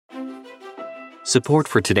Support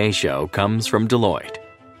for today's show comes from Deloitte.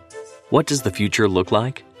 What does the future look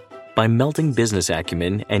like? By melding business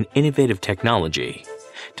acumen and innovative technology,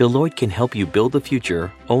 Deloitte can help you build the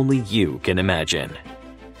future only you can imagine.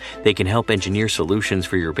 They can help engineer solutions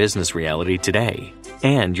for your business reality today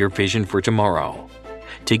and your vision for tomorrow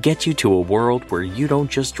to get you to a world where you don't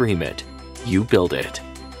just dream it, you build it.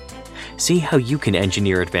 See how you can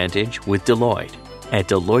engineer advantage with Deloitte at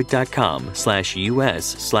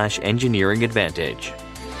Deloitte.com/US/engineering advantage.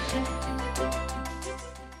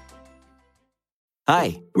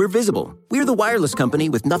 Hi, we're Visible. We're the wireless company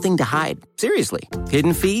with nothing to hide. Seriously.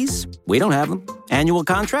 Hidden fees? We don't have them. Annual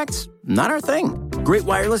contracts? Not our thing. Great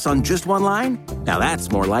wireless on just one line? Now that's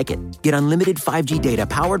more like it. Get unlimited 5G data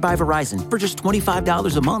powered by Verizon for just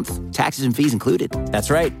 $25 a month. Taxes and fees included. That's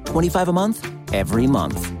right, $25 a month, every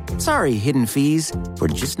month. Sorry, hidden fees. We're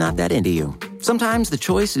just not that into you. Sometimes the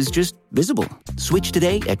choice is just Visible. Switch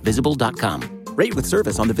today at Visible.com. Rate with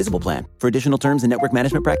service on the Visible plan. For additional terms and network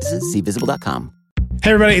management practices, see Visible.com.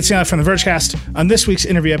 Hey everybody, it's Jan from The Vergecast. On this week's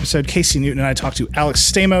interview episode, Casey Newton and I talked to Alex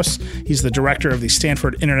Stamos. He's the director of the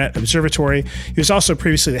Stanford Internet Observatory. He was also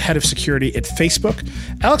previously the head of security at Facebook.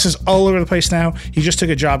 Alex is all over the place now. He just took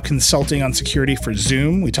a job consulting on security for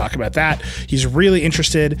Zoom. We talk about that. He's really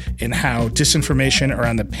interested in how disinformation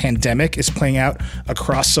around the pandemic is playing out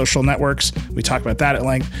across social networks. We talk about that at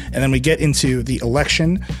length. And then we get into the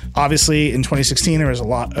election. Obviously, in 2016, there was a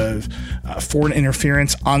lot of foreign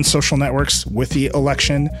interference on social networks with the election.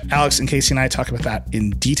 Alex and Casey and I talk about that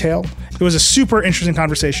in detail. It was a super interesting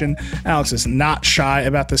conversation. Alex is not shy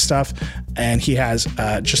about this stuff, and he has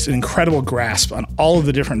just an incredible grasp on all of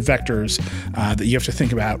the different vectors that you have to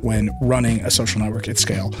think about when running a social network at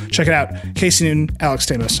scale. Check it out. Casey Newton, Alex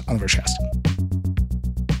Stamos on The Vergecast.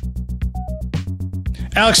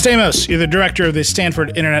 Alex Stamos, you're the director of the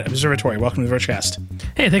Stanford Internet Observatory. Welcome to The Vergecast.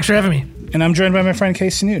 Hey, thanks for having me. And I'm joined by my friend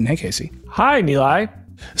Casey Newton. Hey, Casey. Hi, Nilay.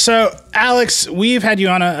 So, Alex, we've had you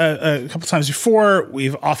on a couple times before.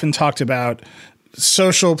 We've often talked about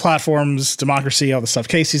social platforms, democracy, all the stuff.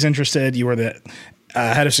 Casey's interested. You were the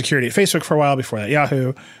head of security at Facebook for a while, before that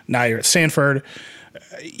Yahoo. Now you're at Stanford.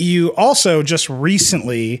 You also just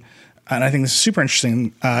recently, and I think this is super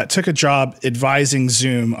interesting, took a job advising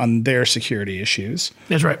Zoom on their security issues.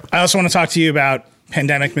 That's right. I also want to talk to you about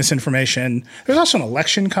pandemic misinformation. There's also an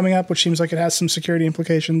election coming up, which seems like it has some security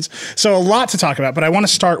implications. So a lot to talk about, but I want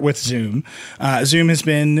to start with Zoom. Zoom has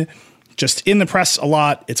been just in the press a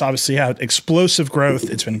lot. It's obviously had explosive growth.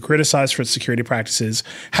 It's been criticized for its security practices.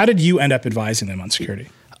 How did you end up advising them on security?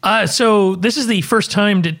 So this is the first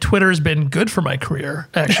time that Twitter's been good for my career,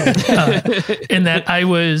 actually, in that I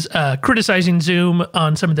was criticizing Zoom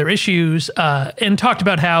on some of their issues and talked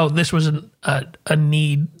about how this was a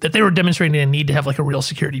need, that they were demonstrating a need to have like a real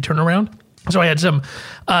security turnaround. So I had some,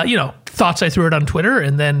 thoughts. I threw it on Twitter,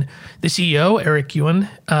 and then the CEO, Eric Yuan,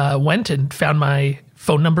 went and found my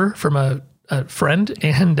phone number from a friend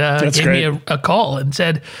and gave me a call and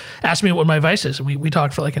asked me what my advice is. And we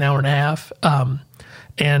talked for like an hour and a half.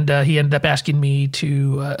 And he ended up asking me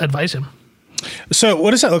to advise him. So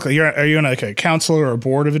what does that look like? Are you on like a council or a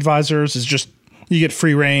board of advisors? Is just you get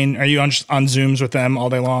free reign? Are you on Zooms with them all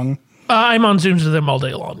day long? I'm on Zooms with them all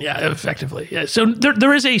day long. Yeah, effectively. Yeah. So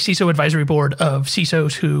there is a CISO advisory board of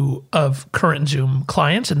CISOs of current Zoom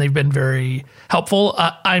clients, and they've been very helpful.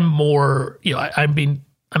 I'm more,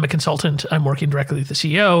 I'm a consultant. I'm working directly with the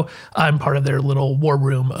CEO. I'm part of their little war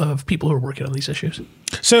room of people who are working on these issues.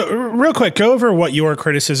 So real quick, go over what your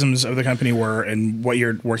criticisms of the company were and what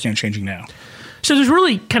you're working on changing now. So there's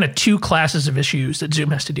really kind of two classes of issues that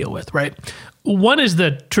Zoom has to deal with, right? One is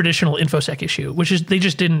the traditional InfoSec issue, which is they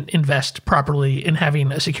just didn't invest properly in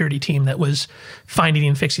having a security team that was finding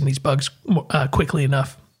and fixing these bugs quickly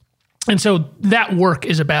enough. And so that work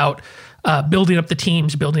is about building up the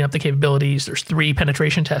teams, building up the capabilities. There's 3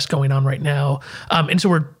 penetration tests going on right now. And so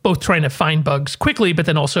we're both trying to find bugs quickly, but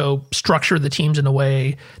then also structure the teams in a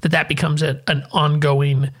way that becomes an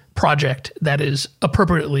ongoing project that is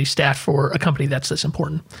appropriately staffed for a company that's this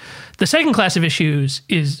important. The second class of issues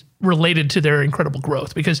is related to their incredible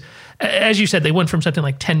growth because, as you said, they went from something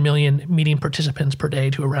like 10 million meeting participants per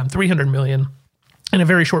day to around 300 million in a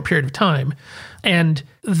very short period of time. And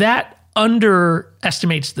that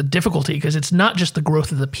underestimates the difficulty because it's not just the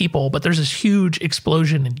growth of the people, but there's this huge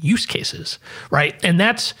explosion in use cases, right? And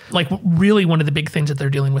that's like really one of the big things that they're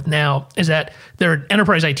dealing with now is that they're an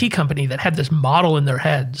enterprise IT company that had this model in their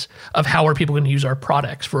heads of how are people going to use our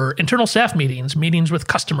products for internal staff meetings, meetings with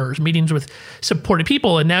customers, meetings with supported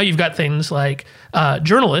people. And now you've got things like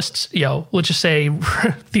journalists, let's just say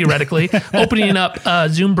theoretically, opening up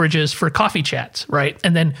Zoom bridges for coffee chats, right?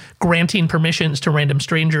 And then granting permissions to random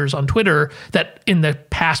strangers on Twitter that in the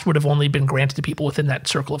past would have only been granted to people within that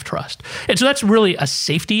circle of trust. And so that's really a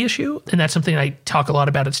safety issue. And that's something I talk a lot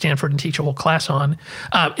about at Stanford and teach a whole class on.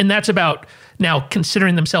 And that's about now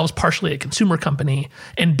considering themselves partially a consumer company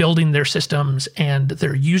and building their systems and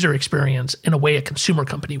their user experience in a way a consumer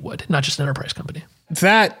company would, not just an enterprise company.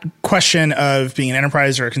 That question of being an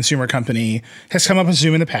enterprise or a consumer company has come up with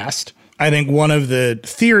Zoom in the past. I think one of the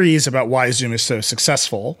theories about why Zoom is so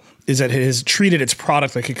successful is that it has treated its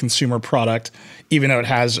product like a consumer product, even though it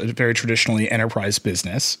has a very traditionally enterprise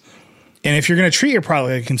business. And if you're going to treat your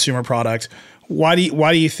product like a consumer product, why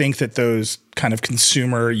do you think that those kind of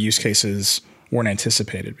consumer use cases weren't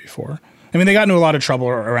anticipated before? I mean, they got into a lot of trouble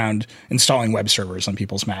around installing web servers on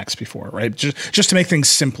people's Macs before, right? Just to make things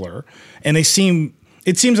simpler. And it seems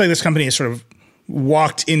like this company has sort of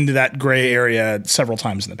walked into that gray area several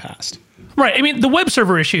times in the past. Right. I mean, the web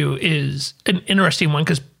server issue is an interesting one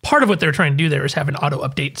because part of what they're trying to do there is have an auto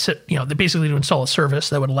update. They basically to install a service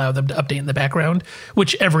that would allow them to update in the background,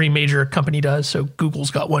 which every major company does. So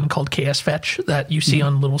Google's got one called KS Fetch that you see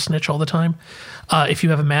on Little Snitch all the time if you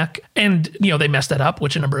have a Mac. And, they messed that up,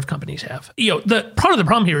 which a number of companies have. Part of the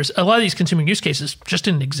problem here is a lot of these consumer use cases just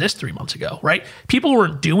didn't exist 3 months ago, right? People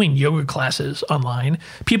weren't doing yoga classes online.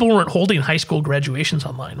 People weren't holding high school graduations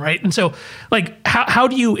online, right? And so, how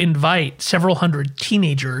do you invite several hundred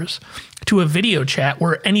teenagers to a video chat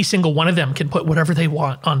where any single one of them can put whatever they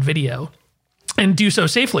want on video and do so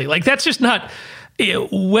safely? That's just not,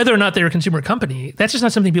 whether or not they're a consumer company, that's just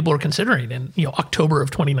not something people are considering in, October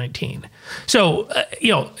of 2019. So,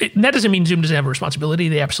 that doesn't mean Zoom doesn't have a responsibility.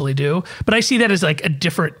 They absolutely do. But I see that as like a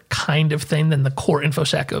different kind of thing than the core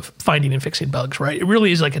InfoSec of finding and fixing bugs, right? It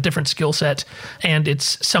really is like a different skill set. And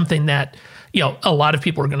it's something that, a lot of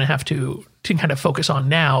people are going to have to kind of focus on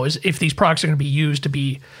now is if these products are going to be used to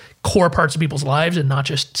be core parts of people's lives and not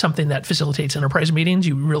just something that facilitates enterprise meetings,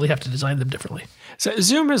 you really have to design them differently. So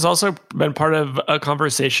Zoom has also been part of a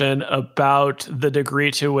conversation about the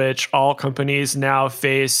degree to which all companies now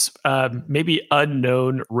face maybe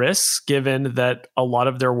unknown risks, given that a lot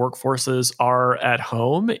of their workforces are at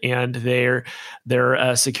home and their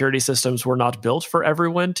security systems were not built for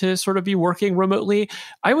everyone to sort of be working remotely.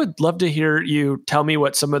 I would love to hear you tell me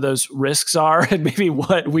what some of those risks are and maybe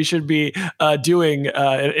what we should be doing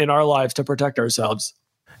in our lives to protect ourselves.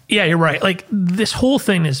 Yeah, you're right. This whole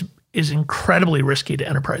thing is incredibly risky to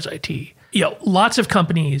enterprise IT. Lots of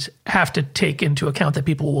companies have to take into account that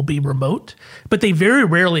people will be remote, but they very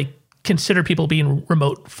rarely consider people being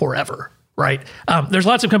remote forever, right? There's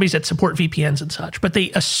lots of companies that support VPNs and such, but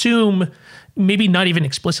they assume, maybe not even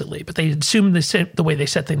explicitly, but they assume the way they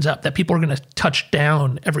set things up, that people are going to touch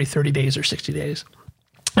down every 30 days or 60 days.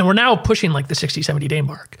 And we're now pushing the 60, 70 day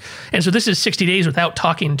mark. And so this is 60 days without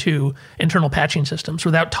talking to internal patching systems,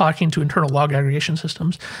 without talking to internal log aggregation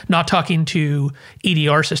systems, not talking to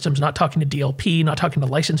EDR systems, not talking to DLP, not talking to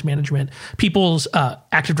license management. People's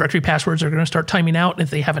Active Directory passwords are going to start timing out. And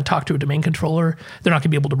if they haven't talked to a domain controller, they're not going to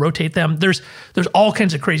be able to rotate them. There's all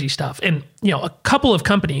kinds of crazy stuff. And a couple of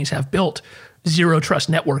companies have built zero trust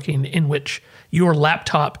networking in which your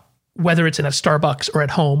laptop, whether it's in a Starbucks or at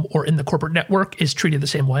home or in the corporate network, is treated the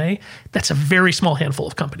same way. That's a very small handful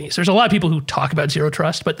of companies. There's a lot of people who talk about zero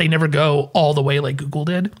trust, but they never go all the way like Google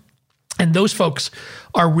did. And those folks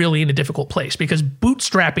are really in a difficult place because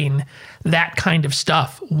bootstrapping that kind of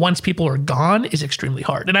stuff once people are gone is extremely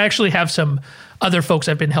hard. And I actually have some other folks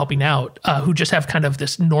I've been helping out who just have kind of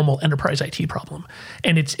this normal enterprise IT problem.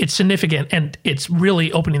 And it's significant and it's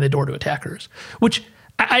really opening the door to attackers, which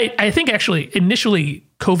I think actually initially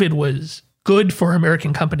COVID was good for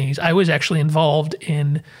American companies. I was actually involved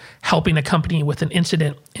in helping a company with an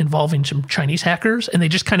incident involving some Chinese hackers, and they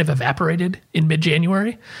just kind of evaporated in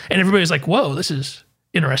mid-January. And everybody was like, whoa, this is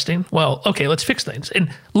interesting. Well, okay, let's fix things.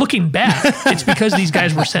 And looking back, it's because these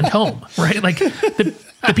guys were sent home, right?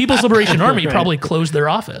 The People's Liberation Army probably closed their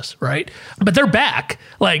office, right? But they're back.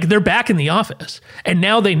 They're back in the office. And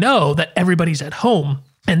now they know that everybody's at home.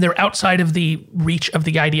 And they're outside of the reach of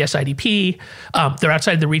the IDS IDP. They're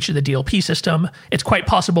outside the reach of the DLP system. It's quite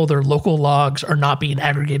possible their local logs are not being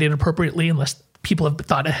aggregated appropriately unless people have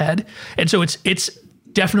thought ahead. And so it's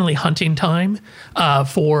definitely hunting time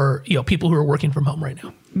for people who are working from home right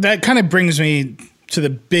now. That kind of brings me to the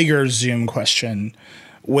bigger Zoom question,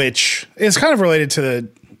 which is kind of related to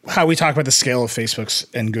how we talk about the scale of Facebook's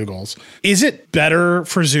and Google's. Is it better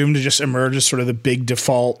for Zoom to just emerge as sort of the big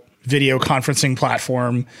default video conferencing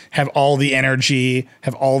platform, have all the energy,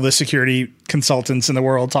 have all the security consultants in the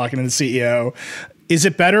world talking to the CEO? Is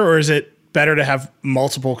it better, or is it better to have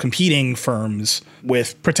multiple competing firms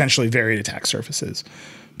with potentially varied attack surfaces?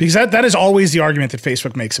 Because that is always the argument that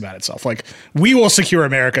Facebook makes about itself. Like, we will secure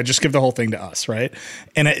America, just give the whole thing to us, right?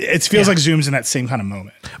 And it feels like Zoom's in that same kind of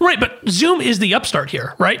moment. Right, but Zoom is the upstart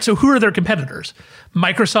here, right? So who are their competitors?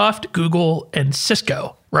 Microsoft, Google, and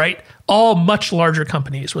Cisco, right? All much larger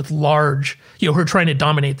companies with large, who are trying to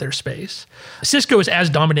dominate their space. Cisco is as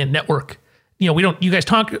dominant network. You guys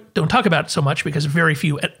don't talk about it so much because very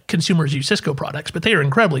few consumers use Cisco products, but they are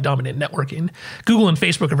incredibly dominant in networking. Google and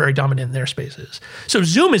Facebook are very dominant in their spaces. So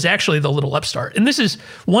Zoom is actually the little upstart. And this is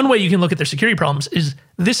one way you can look at their security problems is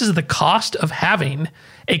this is the cost of having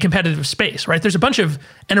a competitive space, right? There's a bunch of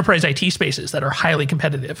enterprise IT spaces that are highly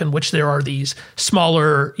competitive in which there are these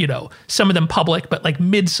smaller, some of them public, but like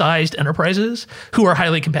mid-sized enterprises who are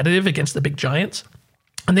highly competitive against the big giants.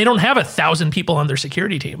 And they don't have 1,000 people on their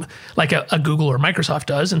security team like a Google or Microsoft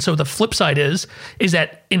does. And so the flip side is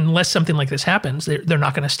that unless something like this happens, they're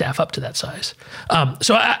not going to staff up to that size.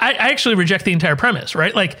 So I actually reject the entire premise,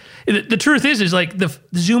 right? Like the truth is like the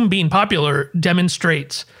Zoom being popular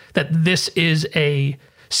demonstrates that this is a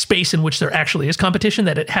space in which there actually is competition,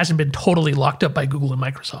 that it hasn't been totally locked up by Google and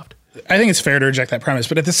Microsoft. I think it's fair to reject that premise.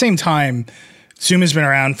 But at the same time, Zoom has been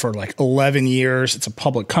around for like 11 years. It's a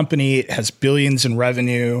public company. It has billions in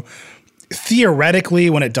revenue. Theoretically,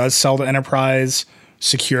 when it does sell to enterprise,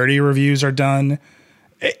 security reviews are done.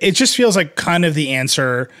 It just feels like kind of the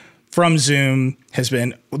answer from Zoom has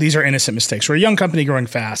been, well, these are innocent mistakes. We're a young company growing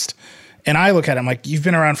fast. And I look at it, I'm like, you've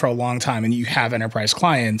been around for a long time and you have enterprise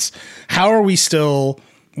clients. How are we still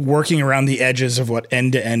working around the edges of what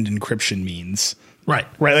end-to-end encryption means? Right.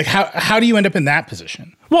 Like how do you end up in that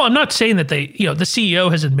position? Well, I'm not saying that the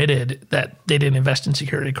CEO has admitted that they didn't invest in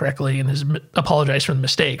security correctly and has apologized for the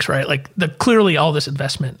mistakes, right? Like clearly all this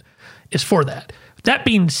investment is for that. That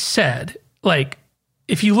being said, like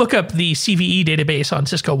if you look up the CVE database on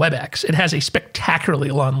Cisco WebEx, it has a spectacularly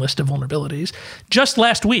long list of vulnerabilities. Just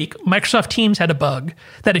last week, Microsoft Teams had a bug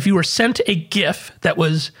that if you were sent a GIF that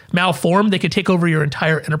was malformed, they could take over your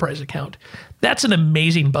entire enterprise account. That's an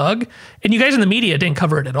amazing bug. And you guys in the media didn't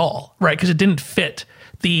cover it at all, right? Because it didn't fit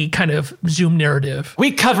the kind of Zoom narrative.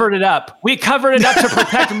 We covered it up. We covered it up to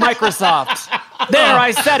protect Microsoft. There,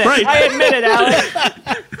 I said it. Right. I admit it, Alex.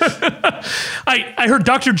 I heard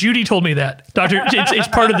Dr. Judy told me that. It's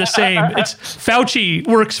part of the same. It's Fauci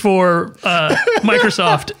works for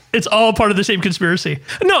Microsoft. It's all part of the same conspiracy.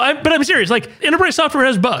 No, but I'm serious. Like enterprise software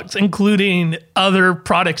has bugs, including other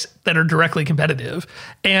products that are directly competitive.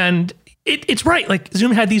 And it's right. Like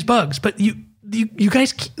Zoom had these bugs, but you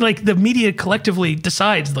guys, like the media collectively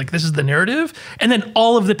decides like this is the narrative, and then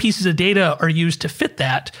all of the pieces of data are used to fit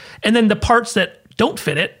that, and then the parts that don't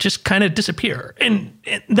fit it just kind of disappear, and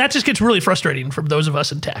that just gets really frustrating for those of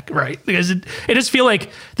us in tech, right? Because it just feel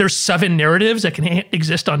like there's 7 narratives that can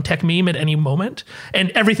exist on Tech Meme at any moment,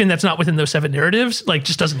 and everything that's not within those 7 narratives like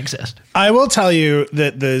just doesn't exist. I will tell you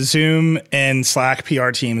that the Zoom and Slack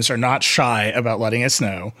PR teams are not shy about letting us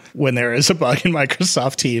know when there is a bug in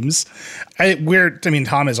Microsoft Teams.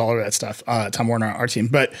 Tom is all over that stuff, Tom Warner, our team,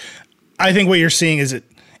 but I think what you're seeing is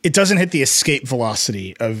it doesn't hit the escape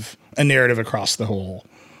velocity of a narrative across the whole,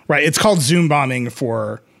 right? It's called Zoom bombing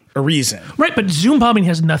for a reason. Right, but Zoom bombing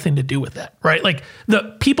has nothing to do with that, right? Like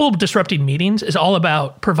the people disrupting meetings is all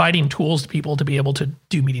about providing tools to people to be able to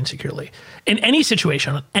do meetings securely. In any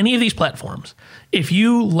situation, on any of these platforms, if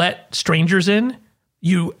you let strangers in,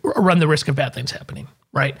 you run the risk of bad things happening,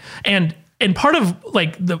 right? And part of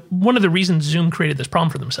like one of the reasons Zoom created this problem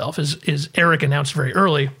for themselves is Eric announced very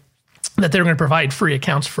early that they were going to provide free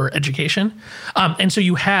accounts for education. And so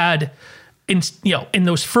you had, in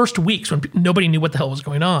those first weeks when nobody knew what the hell was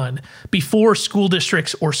going on, before school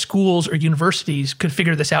districts or schools or universities could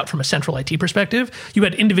figure this out from a central IT perspective, you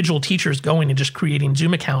had individual teachers going and just creating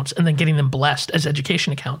Zoom accounts and then getting them blessed as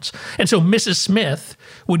education accounts. And so Mrs. Smith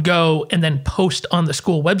would go and then post on the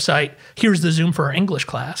school website, here's the Zoom for our English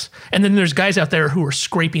class. And then there's guys out there who are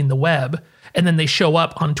scraping the web, and then they show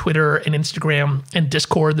up on Twitter and Instagram and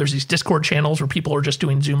Discord. There's these Discord channels where people are just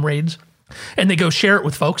doing Zoom raids. and they go share it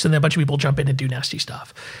with folks, and then a bunch of people jump in and do nasty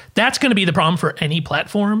stuff. That's going to be the problem for any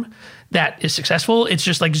platform that is successful. It's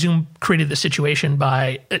just like Zoom created the situation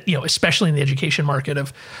by, especially in the education market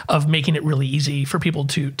of making it really easy for people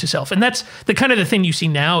to self. And that's the kind of the thing you see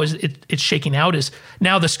now is it's shaking out is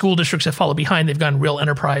now the school districts have followed behind. They've gotten real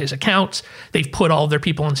enterprise accounts. They've put all of their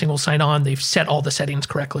people in single sign-on. They've set all the settings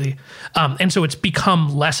correctly. And so it's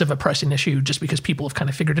become less of a pressing issue just because people have kind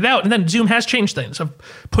of figured it out. And then Zoom has changed things of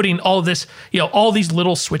putting all of this, all these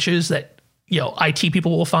little switches that IT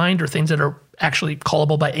people will find or things that are actually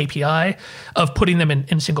callable by API of putting them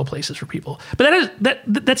in single places for people. But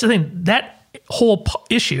that's the thing. That whole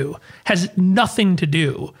issue has nothing to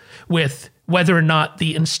do with whether or not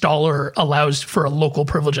the installer allows for a local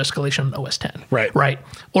privilege escalation on OS 10. Right.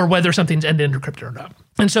 Or whether something's end-to-end encrypted or not.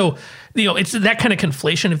 And so, it's that kind of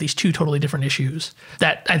conflation of these two totally different issues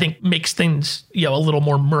that I think makes things, a little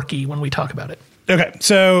more murky when we talk about it. Okay.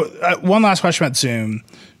 So one last question about Zoom.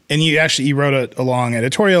 And you wrote a long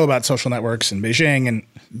editorial about social networks in Beijing, and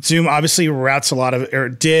Zoom obviously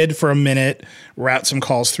did for a minute route some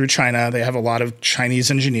calls through China. They have a lot of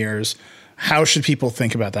Chinese engineers. How should people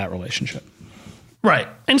think about that relationship? Right.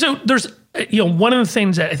 And so there's, one of the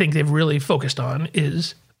things that I think they've really focused on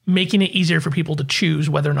is making it easier for people to choose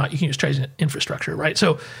whether or not you can use Chinese infrastructure, right?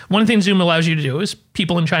 So one of the things Zoom allows you to do is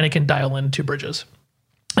people in China can dial into bridges.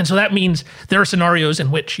 And so that means there are scenarios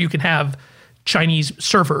in which you can have Chinese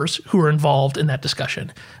servers who are involved in that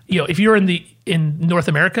discussion. If you're in North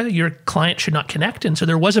America, your client should not connect. And so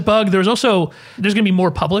there was a bug. There's going to be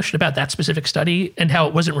more published about that specific study and how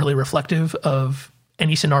it wasn't really reflective of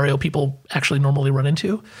any scenario people actually normally run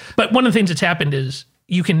into. But one of the things that's happened is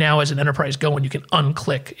you can now, as an enterprise, go and you can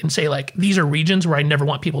unclick and say, like, these are regions where I never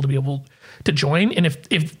want people to be able to join. And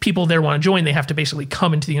if people there want to join, they have to basically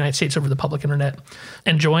come into the United States over the public internet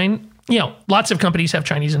and join. Lots of companies have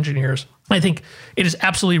Chinese engineers. I think it is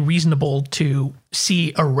absolutely reasonable to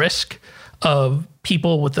see a risk of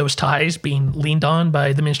people with those ties being leaned on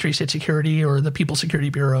by the Ministry of State Security or the People's Security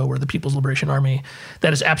Bureau or the People's Liberation Army.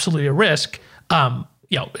 That is absolutely a risk.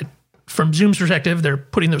 From Zoom's perspective, they're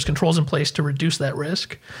putting those controls in place to reduce that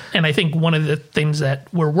risk. And I think one of the things that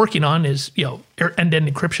we're working on is, end-to-end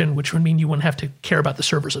encryption, which would mean you wouldn't have to care about the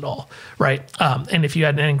servers at all, right? And if you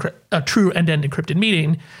had a true end-to-end encrypted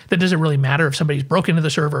meeting, that doesn't really matter if somebody's broken into the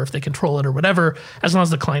server, if they control it or whatever, as long as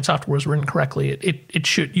the client software is written correctly,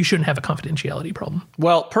 you shouldn't have a confidentiality problem.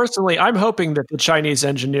 Well, personally, I'm hoping that the Chinese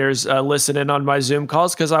engineers listen in on my Zoom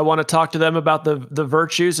calls because I want to talk to them about the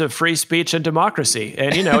virtues of free speech and democracy.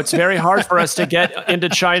 And, it's very hard for us to get into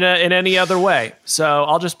China in any other way. So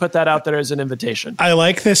I'll just put that out there as an invitation. I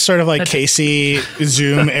like this sort of like Casey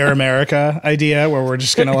Zoom Air America idea where we're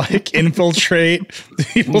just going to like infiltrate the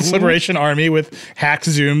People's Liberation Army with hacked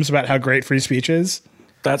Zooms about how great free speech is.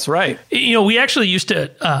 That's right. We actually used to,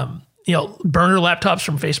 burner laptops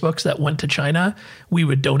from Facebooks that went to China. We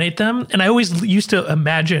would donate them. And I always used to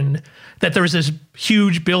imagine that there was this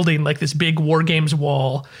huge building, like this big War Games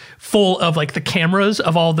wall full of like the cameras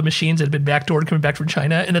of all the machines that had been backdoored coming back from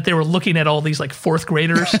China. And that they were looking at all these like fourth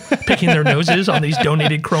graders picking their noses on these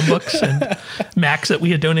donated Chromebooks and Macs that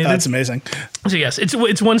we had donated. That's amazing. So yes,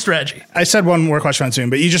 it's one strategy. I said one more question on Zoom,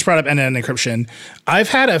 but you just brought up end-to-end encryption. I've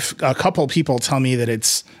had a couple people tell me that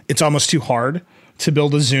it's almost too hard to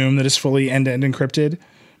build a Zoom that is fully end-to-end encrypted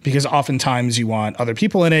because oftentimes you want other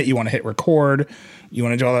people in it, you want to hit record, you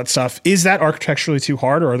want to do all that stuff. Is that architecturally too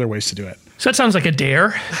hard, or are there ways to do it? So that sounds like a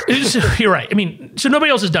dare. You're right. I mean, so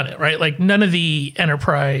nobody else has done it, right? Like none of the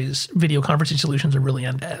enterprise video conferencing solutions are really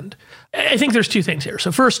end-to-end. I think there's two things here.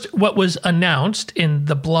 So first, what was announced in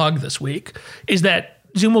the blog this week is that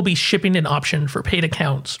Zoom will be shipping an option for paid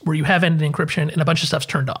accounts where you have end-to-end encryption and a bunch of stuff's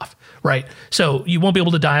turned off, right? So you won't be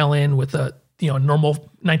able to dial in with a normal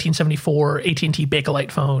 1974 AT&T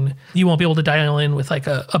Bakelite phone. You won't be able to dial in with like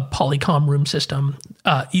a Polycom room system.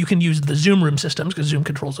 You can use the Zoom room systems because Zoom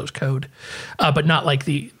controls those code, but not like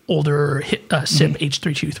the older SIP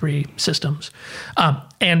H323 systems.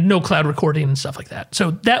 And no cloud recording and stuff like that.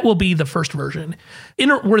 So that will be the first version.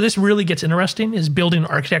 Where this really gets interesting is building an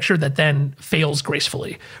architecture that then fails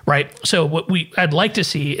gracefully, right? So what I'd like to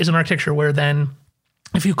see is an architecture where then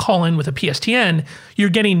if you call in with a PSTN, you're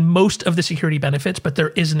getting most of the security benefits, but there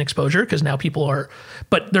is an exposure because now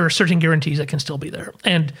but there are certain guarantees that can still be there.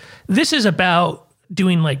 And this is about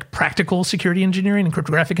doing like practical security engineering and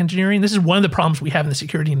cryptographic engineering. This is one of the problems we have in the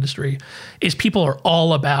security industry is people are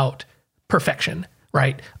all about perfection,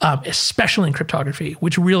 right? Especially in cryptography,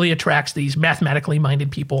 which really attracts these mathematically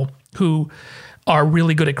minded people who are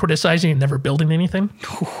really good at criticizing and never building anything.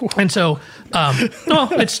 And so, well,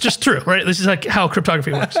 it's just true, right? This is like how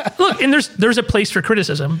cryptography works. Look, and there's a place for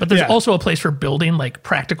criticism, but there's also a place for building like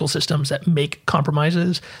practical systems that make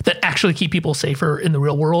compromises that actually keep people safer in the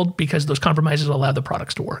real world, because those compromises allow the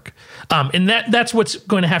products to work. And that's what's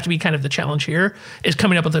going to have to be kind of the challenge here, is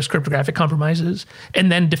coming up with those cryptographic compromises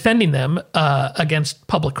and then defending them against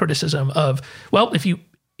public criticism of, well, if you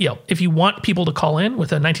want people to call in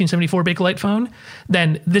with a 1974 Bakelite phone,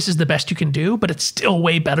 then this is the best you can do, but it's still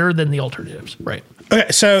way better than the alternatives, right? Okay,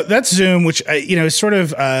 so that's Zoom, which is sort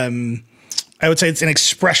of, I would say it's an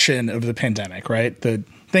expression of the pandemic, right? The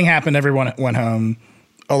thing happened, everyone went home,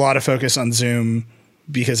 a lot of focus on Zoom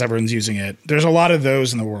because everyone's using it. There's a lot of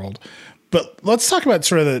those in the world. But let's talk about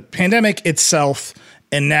sort of the pandemic itself,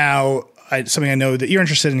 and now something I know that you're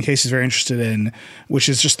interested in, Casey's very interested in, which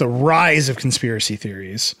is just the rise of conspiracy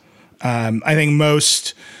theories. I think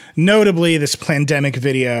most notably this pandemic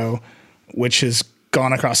video, which has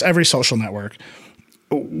gone across every social network.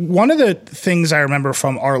 One of the things I remember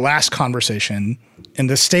from our last conversation, and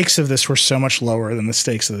the stakes of this were so much lower than the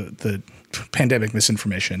stakes of the pandemic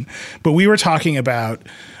misinformation, but we were talking about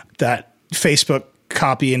that Facebook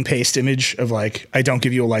copy and paste image of like, I don't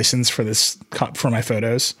give you a license for this for my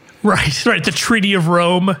photos. Right. The Treaty of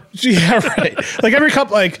Rome. Yeah, right. Like every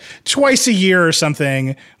couple, like twice a year or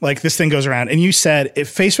something, like this thing goes around. And you said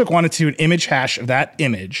if Facebook wanted to do an image hash of that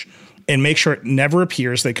image and make sure it never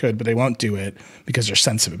appears, they could, but they won't do it because they're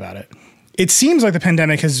sensitive about it. It seems like the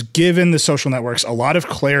pandemic has given the social networks a lot of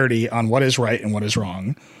clarity on what is right and what is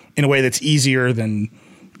wrong in a way that's easier than,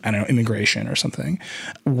 I don't know, immigration or something.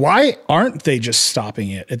 Why aren't they just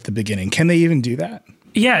stopping it at the beginning? Can they even do that?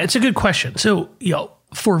 Yeah, it's a good question. So,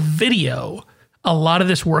 for video, a lot of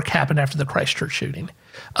this work happened after the Christchurch shooting.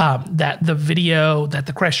 That the video that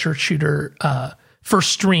the Christchurch shooter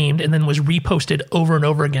first streamed and then was reposted over and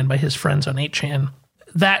over again by his friends on 8chan,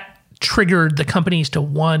 that triggered the companies to,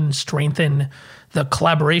 one, strengthen the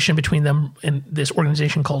collaboration between them and this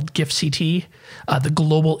organization called GIFCT, the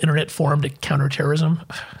Global Internet Forum to Counter Terrorism.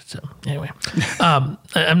 So anyway, I'm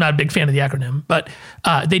not a big fan of the acronym, but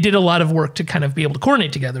they did a lot of work to kind of be able to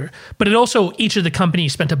coordinate together. But it also, each of the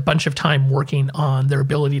companies spent a bunch of time working on their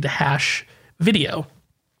ability to hash video.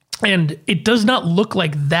 And it does not look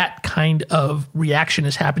like that kind of reaction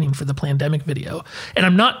is happening for the pandemic video. And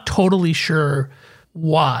I'm not totally sure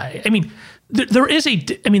why. I mean,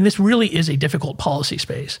 this really is a difficult policy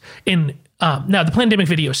space. Now the pandemic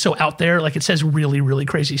video is so out there, like it says really, really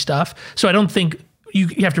crazy stuff. So I don't think you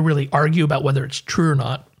have to really argue about whether it's true or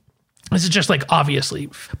not. This is just like obviously,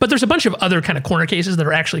 but there's a bunch of other kind of corner cases that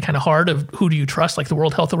are actually kind of hard of who do you trust? Like the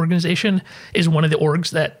World Health Organization is one of the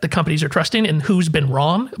orgs that the companies are trusting, and who's been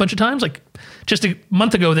wrong a bunch of times. Like just a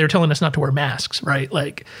month ago, they were telling us not to wear masks, right?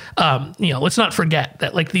 Like, let's not forget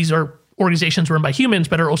that like these are organizations run by humans,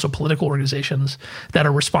 but are also political organizations that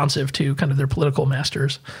are responsive to kind of their political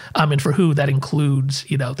masters. And for who that includes,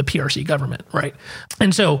 the PRC government, right?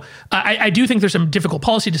 And so I do think there's some difficult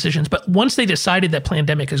policy decisions, but once they decided that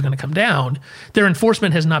pandemic is going to come down, their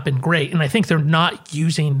enforcement has not been great. And I think they're not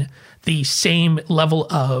using the same level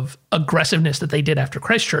of aggressiveness that they did after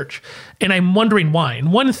Christchurch. And I'm wondering why.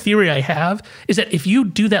 And one theory I have is that if you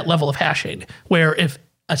do that level of hashing, where if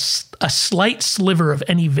a slight sliver of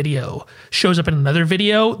any video shows up in another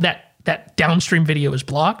video, that downstream video is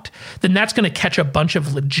blocked, then that's going to catch a bunch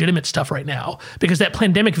of legitimate stuff right now, because that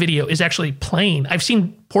pandemic video is actually playing. I've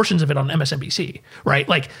seen portions of it on MSNBC, right?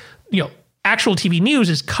 Like, actual TV news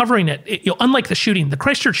is covering it. Unlike the shooting, the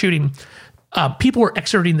Christchurch shooting, people were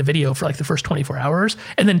excerpting the video for like the first 24 hours,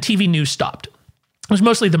 and then TV news stopped. It was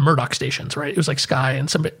mostly the Murdoch stations, right? It was like Sky and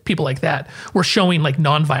some people like that were showing like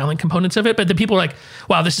non-violent components of it. But the people were like,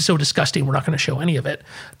 wow, this is so disgusting. We're not going to show any of it.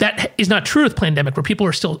 That is not true with pandemic, where people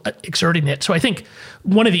are still exerting it. So I think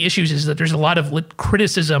one of the issues is that there's a lot of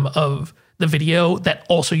criticism of the video that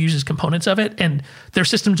also uses components of it. And their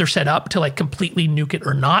systems are set up to like completely nuke it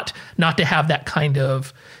or not to have that kind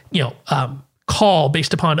of, call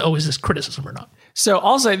based upon, is this criticism or not? So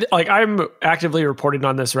I'll say, like, I'm actively reporting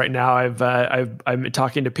on this right now. I'm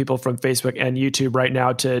talking to people from Facebook and YouTube right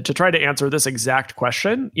now to try to answer this exact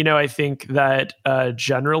question. I think that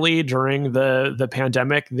generally during the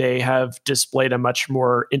pandemic, they have displayed a much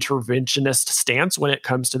more interventionist stance when it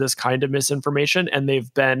comes to this kind of misinformation, and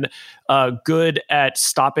they've been good at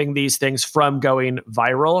stopping these things from going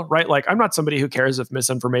viral. Right? Like, I'm not somebody who cares if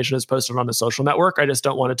misinformation is posted on a social network. I just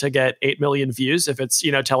don't want it to get 8 million views if it's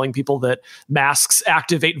telling people that masks masks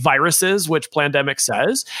activate viruses, which Plandemic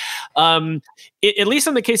says. At least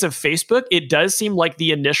in the case of Facebook, it does seem like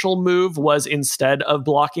the initial move was, instead of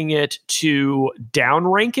blocking it, to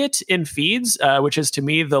downrank it in feeds, which is to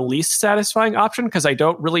me the least satisfying option, because I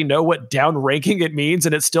don't really know what downranking it means,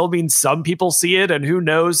 and it still means some people see it, and who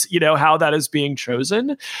knows, how that is being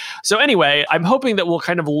chosen. So anyway, I'm hoping that we'll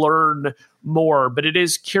kind of learn more, but it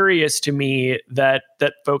is curious to me that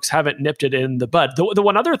folks haven't nipped it in the bud. The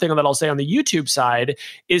one other thing that I'll say on the YouTube side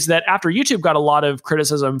is that after YouTube got a lot of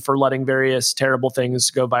criticism for letting various terrible things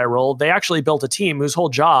go viral, they actually built a team whose whole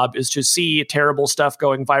job is to see terrible stuff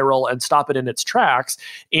going viral and stop it in its tracks.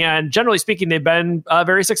 And generally speaking, they've been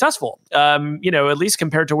very successful. At least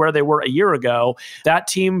compared to where they were a year ago, that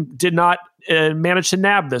team did not manage to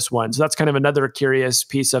nab this one. So that's kind of another curious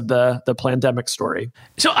piece of the Plandemic story.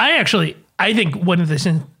 So I think what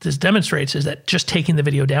this demonstrates is that just taking the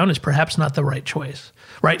video down is perhaps not the right choice,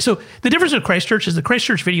 right? So the difference with Christchurch is the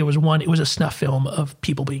Christchurch video was, one, it was a snuff film of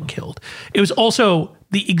people being killed. It was also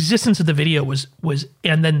the existence of the video was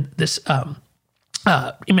and then this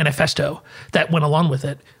manifesto that went along with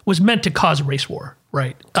it was meant to cause race war,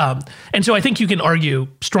 right? And so I think you can argue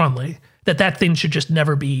strongly that thing should just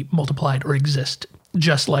never be multiplied or exist,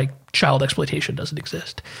 just like child exploitation doesn't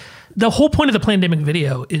exist. The whole point of the Plandemic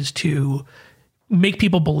video is to make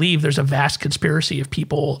people believe there's a vast conspiracy of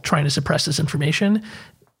people trying to suppress this information.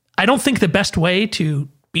 I don't think the best way to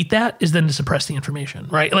beat that is then to suppress the information,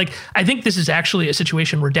 right? Like, I think this is actually a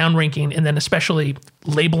situation where downranking and then especially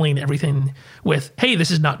labeling everything with, hey,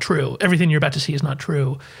 this is not true, everything you're about to see is not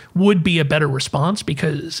true, would be a better response,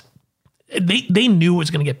 because they knew it was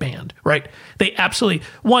going to get banned, right? They absolutely,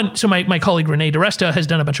 so my colleague Renee DiResta has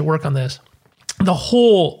done a bunch of work on this.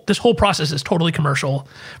 This whole process is totally commercial,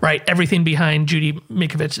 right? Everything behind Judy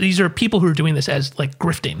Mikovits, these are people who are doing this as like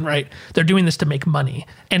grifting, right? They're doing this to make money.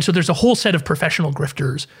 And so there's a whole set of professional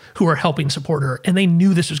grifters who are helping support her, and they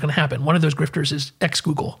knew this was going to happen. One of those grifters is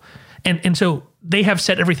ex-Google. And so they have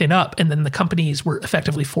set everything up, and then the companies were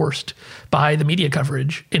effectively forced by the media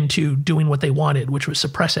coverage into doing what they wanted, which was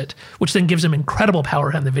suppress it, which then gives them incredible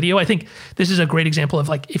power on the video. I think this is a great example of,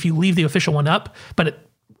 like, if you leave the official one up, but it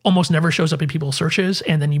almost never shows up in people's searches,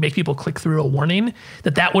 and then you make people click through a warning,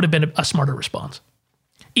 that would have been a smarter response,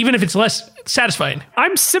 even if it's less satisfying.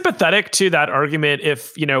 I'm sympathetic to that argument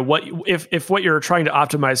if what you're trying to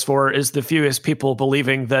optimize for is the fewest people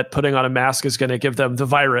believing that putting on a mask is going to give them the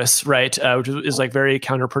virus, right? Which is like very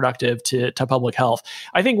counterproductive to public health.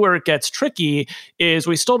 I think where it gets tricky is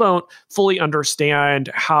we still don't fully understand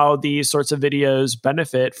how these sorts of videos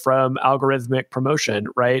benefit from algorithmic promotion,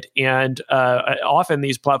 right? And often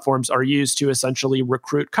these platforms are used to essentially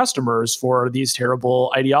recruit customers for these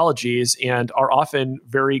terrible ideologies, and are often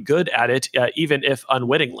very good at it, even if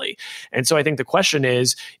unwittingly. And so I think the question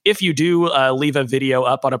is, if you do leave a video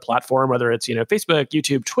up on a platform, whether it's Facebook,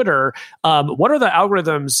 YouTube, Twitter, what are the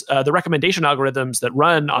algorithms, the recommendation algorithms that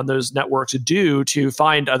run on those networks do to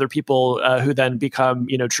find other people who then become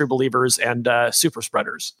true believers and super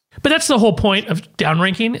spreaders? But that's the whole point of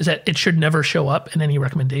downranking, is that it should never show up in any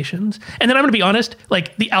recommendations. And then I'm going to be honest,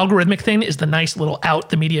 like, the algorithmic thing is the nice little out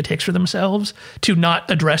the media takes for themselves to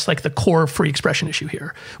not address like the core free expression issue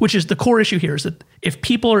here, which is the core issue here is that if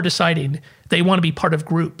people are deciding they want to be part of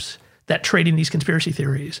groups that trade in these conspiracy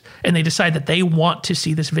theories, and they decide that they want to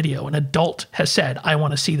see this video, an adult has said, I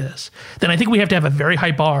want to see this, then I think we have to have a very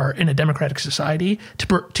high bar in a democratic society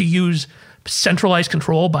to use centralized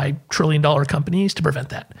control by trillion-dollar companies to prevent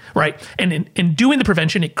that, right? And in doing the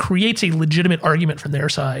prevention, it creates a legitimate argument from their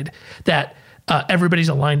side that everybody's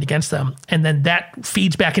aligned against them, and then that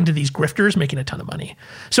feeds back into these grifters making a ton of money.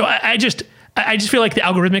 So I just feel like the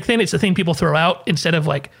algorithmic thing, it's the thing people throw out instead of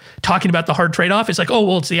like talking about the hard trade-off. It's like, oh,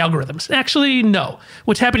 well, it's the algorithms. Actually, no.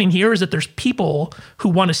 What's happening here is that there's people who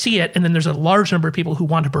want to see it, and then there's a large number of people who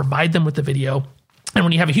want to provide them with the video. And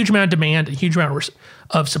when you have a huge amount of demand and a huge amount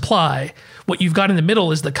of supply, what you've got in the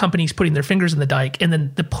middle is the companies putting their fingers in the dike, and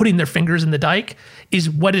then the putting their fingers in the dike is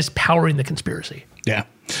what is powering the conspiracy. Yeah.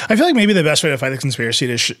 I feel like maybe the best way to fight the conspiracy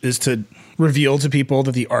is to reveal to people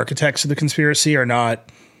that the architects of the conspiracy are not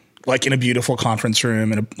like in a beautiful conference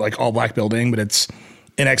room in a like all black building, but it's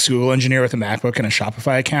an ex-Google engineer with a MacBook and a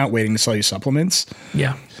Shopify account waiting to sell you supplements.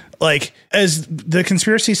 Yeah. Like, as the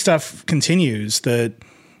conspiracy stuff continues,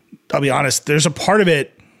 I'll be honest, there's a part of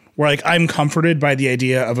it where like I'm comforted by the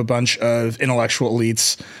idea of a bunch of intellectual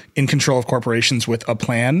elites in control of corporations with a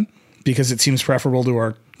plan, because it seems preferable to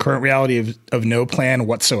our current reality of no plan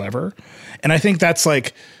whatsoever. And I think that's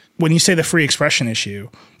like, when you say the free expression issue,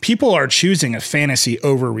 people are choosing a fantasy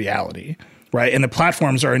over reality, right? And the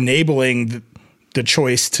platforms are enabling the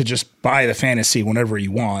choice to just buy the fantasy whenever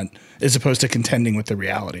you want, as opposed to contending with the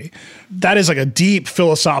reality. That is like a deep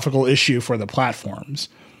philosophical issue for the platforms.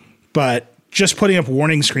 But just putting up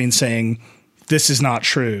warning screens saying this is not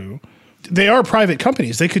true, they are private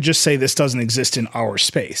companies. They could just say this doesn't exist in our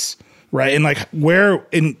space, right? And like where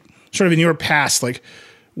in sort of in your past, like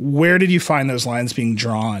where did you find those lines being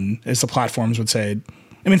drawn, as the platforms would say?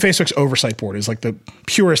 I mean, Facebook's oversight board is like the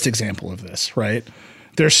purest example of this, right?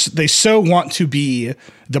 They so want to be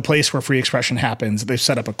the place where free expression happens that they've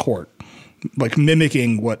set up a court, like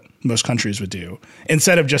mimicking what most countries would do,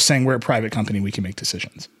 instead of just saying we're a private company, we can make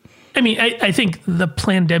decisions. I mean, I think the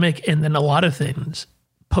pandemic and then a lot of things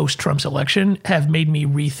post-Trump's election have made me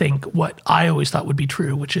rethink what I always thought would be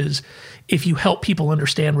true, which is if you help people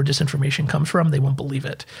understand where disinformation comes from, they won't believe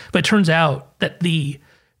it. But it turns out that the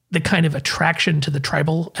kind of attraction to the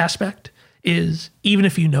tribal aspect is even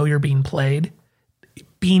if you know you're being played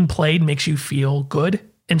makes you feel good.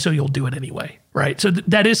 And so you'll do it anyway, right? So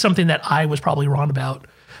that is something that I was probably wrong about.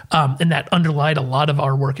 And that underlied a lot of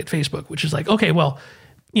our work at Facebook, which is like, okay, well,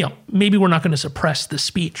 maybe we're not going to suppress the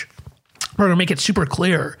speech. We're going to make it super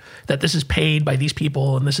clear that this is paid by these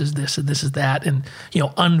people and this is this and this is that. And,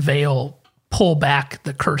 pull back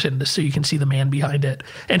the curtain so you can see the man behind it.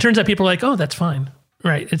 And it turns out people are like, oh, that's fine,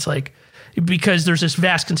 right? It's like, because there's this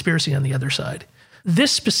vast conspiracy on the other side.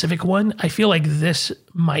 This specific one, I feel like this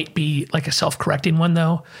might be like a self-correcting one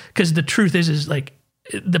though, because the truth is like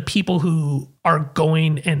the people who are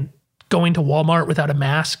going to Walmart without a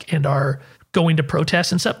mask and are going to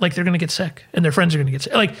protests and stuff, like they're going to get sick and their friends are going to get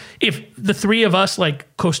sick. Like if the three of us,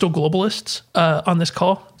 like coastal globalists on this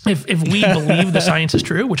call, if we believe the science is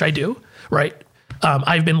true, which I do, right?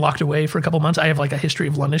 I've been locked away for a couple months. I have like a history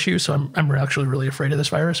of lung issues, so I'm actually really afraid of this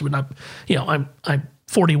virus. Would not, I'm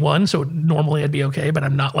 41, so normally I'd be okay, but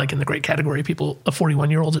I'm not like in the great category of people of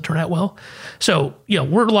 41-year-olds that turn out well. So,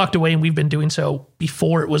 we're locked away and we've been doing so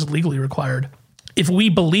before it was legally required. If we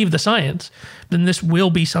believe the science, then this will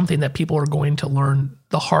be something that people are going to learn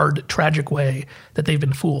the hard, tragic way that they've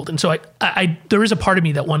been fooled. And so there is a part of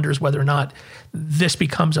me that wonders whether or not this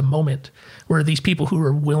becomes a moment where these people who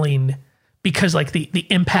are willing, because like the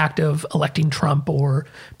impact of electing Trump or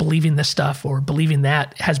believing this stuff or believing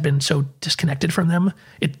that has been so disconnected from them,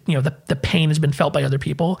 the pain has been felt by other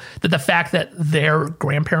people, that the fact that their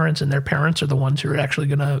grandparents and their parents are the ones who are actually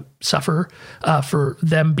going to suffer for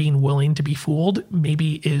them being willing to be fooled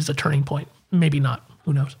maybe is a turning point. Maybe not.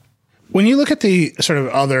 Who knows? When you look at the sort of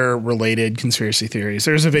other related conspiracy theories,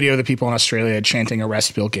 there's a video of the people in Australia chanting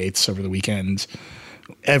arrest Bill Gates over the weekend.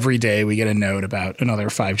 Every day we get a note about another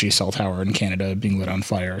 5G cell tower in Canada being lit on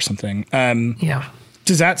fire or something. Yeah.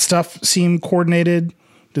 Does that stuff seem coordinated?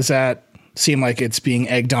 Does that seem like it's being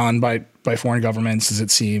egged on by foreign governments? Does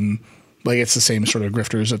it seem like it's the same sort of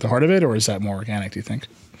grifters at the heart of it, or is that more organic, do you think?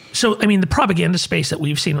 So, I mean, the propaganda space that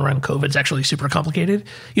we've seen around COVID is actually super complicated.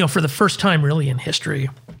 For the first time really in history,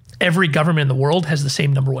 every government in the world has the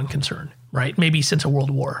same number one concern, right? Maybe since a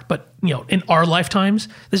world war. But, in our lifetimes,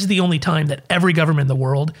 this is the only time that every government in the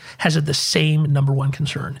world has the same number one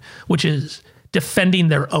concern, which is defending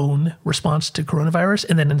their own response to coronavirus.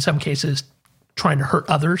 And then in some cases, trying to hurt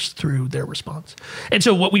others through their response. And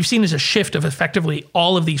so what we've seen is a shift of effectively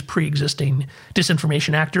all of these pre-existing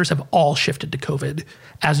disinformation actors have all shifted to COVID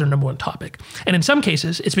as their number one topic. And in some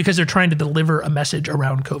cases, it's because they're trying to deliver a message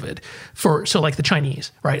around COVID. So like the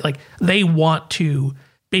Chinese, right? Like they want to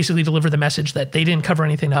basically deliver the message that they didn't cover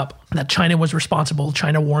anything up, that China was responsible,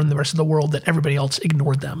 China warned the rest of the world, that everybody else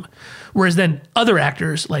ignored them. Whereas then other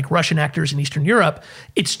actors, like Russian actors in Eastern Europe,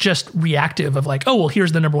 it's just reactive of like, oh, well,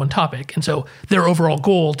 here's the number one topic. And so their overall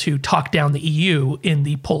goal to talk down the EU in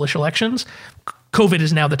the Polish elections, COVID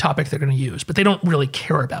is now the topic they're going to use, but they don't really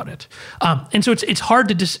care about it. And so it's hard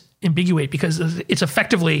to disambiguate because it's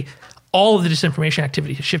effectively all of the disinformation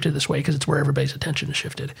activity has shifted this way because it's where everybody's attention is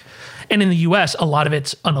shifted. And in the US, a lot of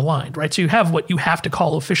it's unaligned, right? So you have what you have to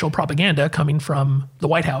call official propaganda coming from the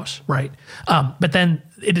White House, right? But then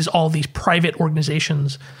it is all these private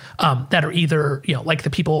organizations that are either, like the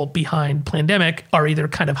people behind Plandemic are either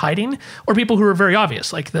kind of hiding, or people who are very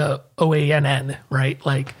obvious, like the OANN, right?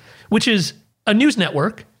 Like, which is a news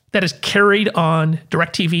network that is carried on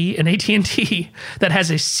DirecTV and AT&T that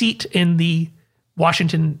has a seat in the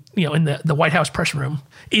Washington, in the White House press room,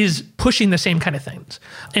 is pushing the same kind of things.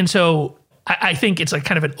 And so I think it's like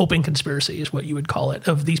kind of an open conspiracy is what you would call it,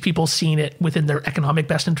 of these people seeing it within their economic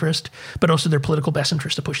best interest, but also their political best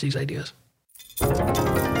interest to push these ideas.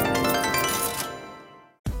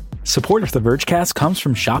 Support for the Vergecast comes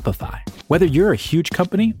from Shopify. Whether you're a huge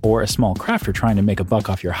company or a small crafter trying to make a buck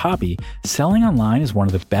off your hobby, selling online is one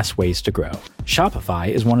of the best ways to grow. Shopify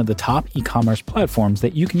is one of the top e-commerce platforms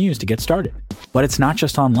that you can use to get started. But it's not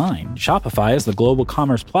just online. Shopify is the global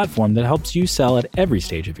commerce platform that helps you sell at every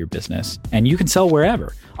stage of your business. And you can sell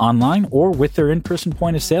wherever, online or with their in-person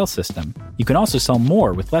point of sale system. You can also sell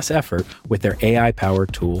more with less effort with their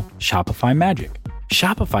AI-powered tool, Shopify Magic.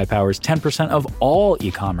 Shopify powers 10% of all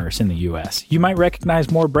e-commerce in the US. You might recognize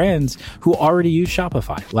more brands who already use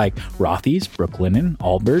Shopify, like Rothy's, Brooklinen,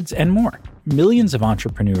 Allbirds, and more. Millions of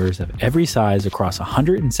entrepreneurs of every size across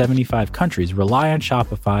 175 countries rely on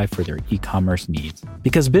Shopify for their e-commerce needs.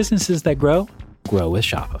 Because businesses that grow with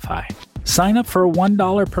Shopify. Sign up for a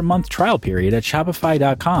 $1 per month trial period at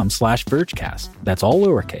shopify.com/Vergecast. That's all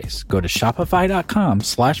lowercase. Go to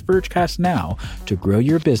shopify.com/Vergecast now to grow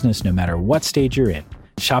your business no matter what stage you're in.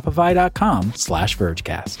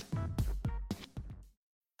 Shopify.com/Vergecast.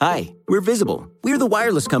 Hi, we're Visible. We're the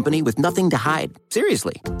wireless company with nothing to hide.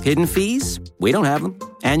 Seriously. Hidden fees? We don't have them.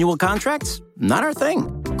 Annual contracts? Not our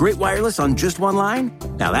thing. Great wireless on just one line?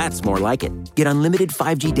 Now that's more like it. Get unlimited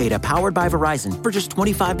 5G data powered by Verizon for just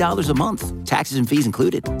 $25 a month. Taxes and fees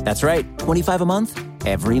included. That's right, $25 a month,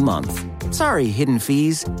 every month. Sorry, hidden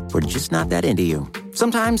fees. We're just not that into you.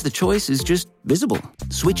 Sometimes the choice is just Visible.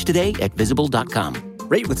 Switch today at Visible.com.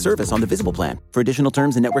 Rate with service on the Visible plan. For additional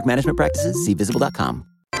terms and network management practices, see Visible.com.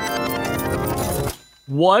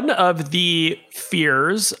 One of the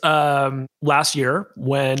fears last year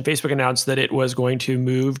when Facebook announced that it was going to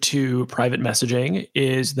move to private messaging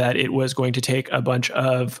is that it was going to take a bunch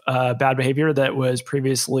of bad behavior that was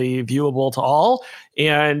previously viewable to all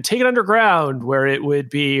and take it underground where it would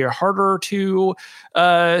be harder to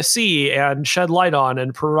see and shed light on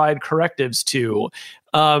and provide correctives to.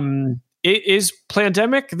 Is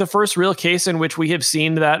Plandemic the first real case in which we have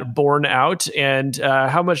seen that borne out? And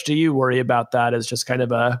how much do you worry about that as just kind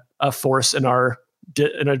of a force in our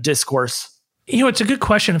discourse? You know, it's a good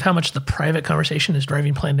question of how much the private conversation is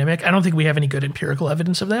driving Plandemic. I don't think we have any good empirical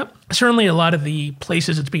evidence of that. Certainly a lot of the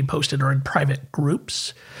places it's being posted are in private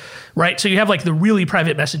groups, right? So you have like the really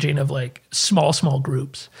private messaging of like small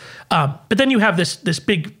groups. But then you have this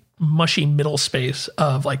big mushy middle space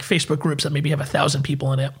of like Facebook groups that maybe have 1,000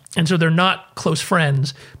 people in it. And so they're not close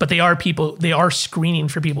friends, but they are screening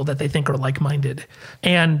for people that they think are like-minded.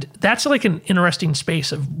 And that's like an interesting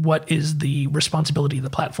space of what is the responsibility of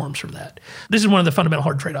the platforms for that. This is one of the fundamental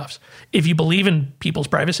hard trade-offs. If you believe in people's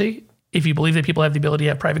privacy, if you believe that people have the ability to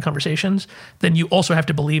have private conversations, then you also have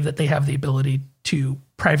to believe that they have the ability to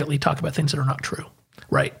privately talk about things that are not true.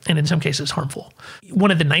 Right. And in some cases harmful.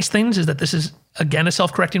 One of the nice things is that this is, again, a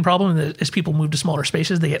self-correcting problem. As people move to smaller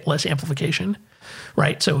spaces, they get less amplification.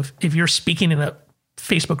 Right. So if you're speaking in a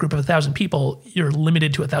Facebook group of 1,000 people, you're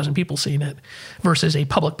limited to 1,000 people seeing it versus a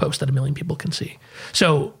public post that 1 million people can see.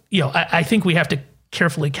 So, I think we have to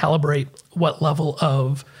carefully calibrate what level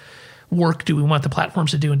of work do we want the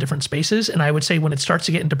platforms to do in different spaces. And I would say when it starts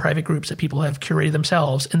to get into private groups that people have curated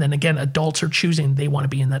themselves, and then again, adults are choosing they want to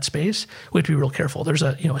be in that space, we have to be real careful. There's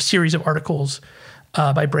a series of articles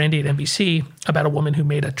by Brandy at NBC about a woman who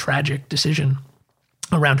made a tragic decision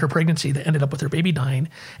around her pregnancy that ended up with her baby dying.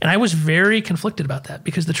 And I was very conflicted about that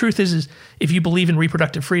because the truth is if you believe in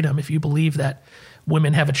reproductive freedom, if you believe that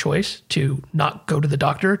women have a choice to not go to the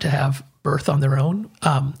doctor to have birth on their own,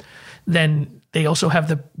 then they also have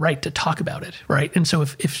the right to talk about it, right? And so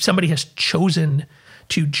if somebody has chosen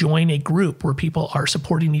to join a group where people are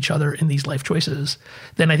supporting each other in these life choices,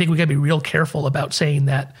 then I think we got to be real careful about saying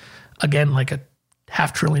that, again, like a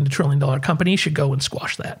 $500 billion to $1 trillion company should go and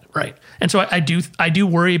squash that, right? And so I do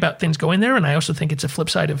worry about things going there, and I also think it's a flip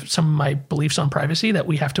side of some of my beliefs on privacy that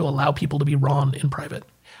we have to allow people to be wrong in private.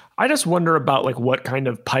 I just wonder about like what kind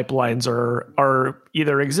of pipelines are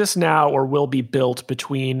either exist now or will be built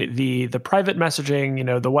between the private messaging,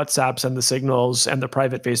 the WhatsApps and the Signals and the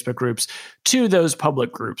private Facebook groups to those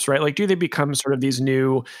public groups, right? Like, do they become sort of these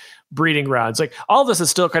new breeding grounds? Like, all of this is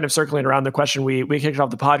still kind of circling around the question we kicked off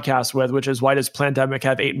the podcast with, which is, why does Plandemic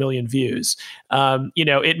have 8 million views?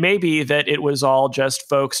 It may be that it was all just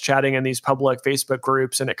folks chatting in these public Facebook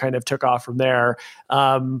groups and it kind of took off from there.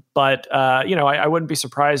 But I wouldn't be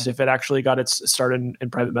surprised if it actually got its start in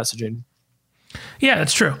private messaging. Yeah,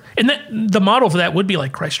 that's true. And the model for that would be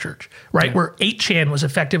like Christchurch, right? Yeah. Where 8chan was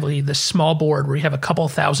effectively this small board where you have a couple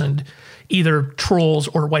thousand either trolls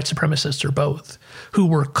or white supremacists or both who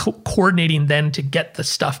were coordinating then to get the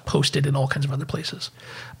stuff posted in all kinds of other places.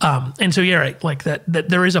 And so, yeah, right, like that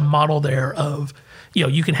there is a model there of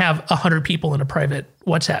you can have 100 people in a private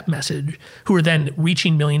WhatsApp message who are then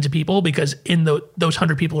reaching millions of people because those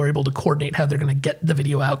 100 people are able to coordinate how they're going to get the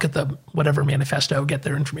video out, get the whatever manifesto, get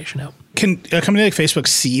their information out. Can a company like Facebook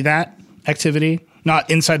see that activity? Not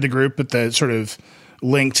inside the group, but the sort of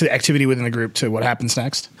link to the activity within the group to what happens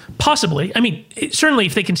next? Possibly. I mean, certainly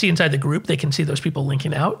if they can see inside the group, they can see those people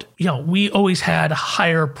linking out. We always had a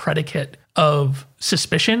higher predicate of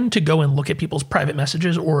suspicion to go and look at people's private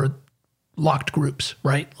messages or locked groups,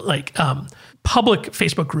 right? Like public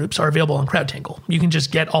Facebook groups are available on CrowdTangle. You can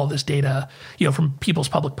just get all this data, from people's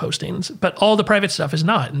public postings, but all the private stuff is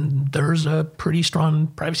not. And there's a pretty strong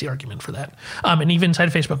privacy argument for that. And even inside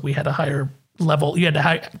of Facebook, we had a higher level. You had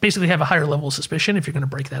to basically have a higher level of suspicion if you're going to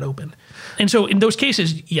break that open. And so in those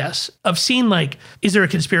cases, yes, I've seen is there a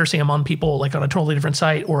conspiracy among people like on a totally different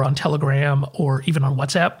site or on Telegram or even on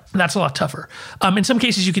WhatsApp? That's a lot tougher. In some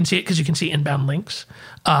cases, you can see it because you can see inbound links.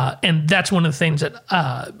 And that's one of the things that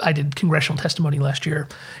I did congressional testimony last year.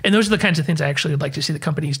 And those are the kinds of things I actually would like to see the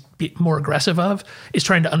companies be more aggressive of, is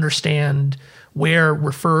trying to understand where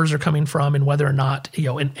refers are coming from and whether or not,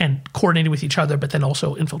 and coordinating with each other, but then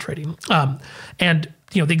also infiltrating. And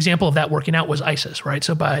the example of that working out was ISIS, right?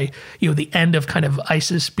 So by, the end of kind of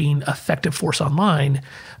ISIS being effective force online,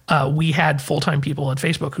 we had full-time people at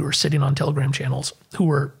Facebook who were sitting on Telegram channels who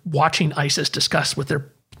were watching ISIS discuss what their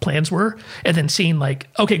plans were and then seeing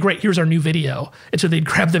okay, great, here's our new video. And so they'd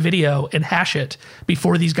grab the video and hash it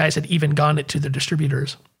before these guys had even gone it to their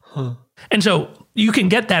distributors. Huh. And so you can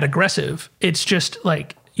get that aggressive. It's just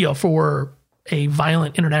for a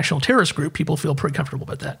violent international terrorist group, people feel pretty comfortable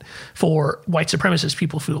about that. For white supremacists,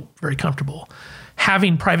 people feel very comfortable.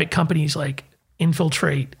 Having private companies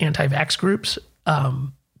infiltrate anti-vax groups,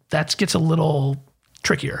 that gets a little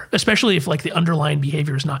trickier, especially if the underlying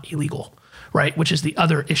behavior is not illegal, right? Which is the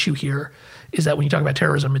other issue here, is that when you talk about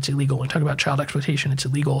terrorism, it's illegal. When you talk about child exploitation, it's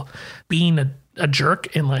illegal. Being a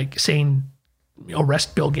jerk and saying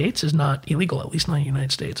arrest Bill Gates is not illegal, at least not in the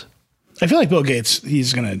United States. I feel like Bill Gates,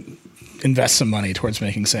 he's going to invest some money towards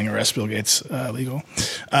making saying arrest Bill Gates legal.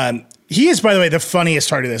 He is, by the way, the funniest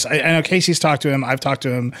part of this. I know Casey's talked to him. I've talked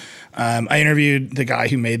to him. I interviewed the guy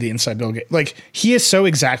who made the Inside Bill Gates. He is so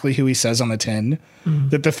exactly who he says on the tin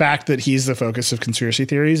that the fact that he's the focus of conspiracy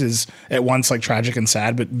theories is at once tragic and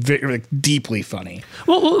sad, but very, deeply funny.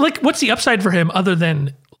 Well, what's the upside for him other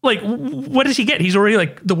than what does he get? He's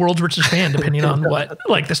already the world's richest man, depending on what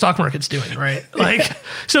the stock market's doing, right?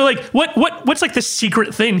 So what's the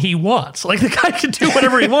secret thing he wants? The guy can do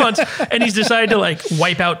whatever he wants, and he's decided to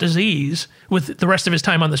wipe out disease with the rest of his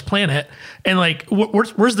time on this planet. And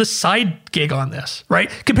where's the side gig on this, right?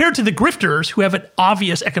 Compared to the grifters who have an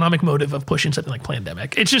obvious economic motive of pushing something like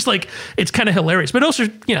pandemic. It's just it's kind of hilarious, but also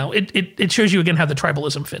it shows you again how the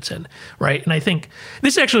tribalism fits in, right? And I think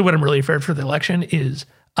this is actually what I'm really afraid for the election is.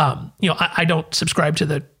 I don't subscribe to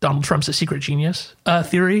the Donald Trump's a secret genius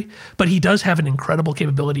theory, but he does have an incredible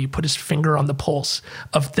capability to put his finger on the pulse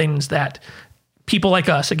of things that people like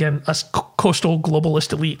us, again, us coastal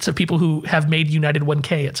globalist elites of people who have made United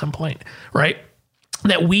 1K at some point, right?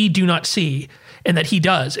 That we do not see and that he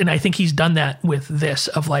does. And I think he's done that with this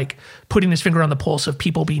of putting his finger on the pulse of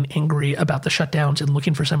people being angry about the shutdowns and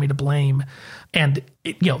looking for somebody to blame. And,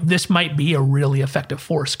 this might be a really effective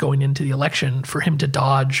force going into the election for him to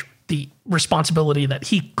dodge the responsibility that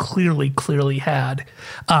he clearly had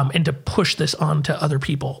and to push this on to other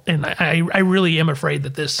people. And I really am afraid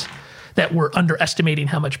that we're underestimating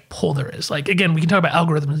how much pull there is. Again, we can talk about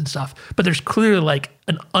algorithms and stuff, but there's clearly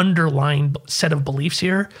an underlying set of beliefs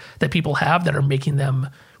here that people have that are making them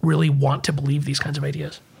really want to believe these kinds of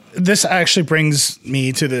ideas. This actually brings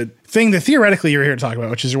me to the thing that theoretically you're here to talk about,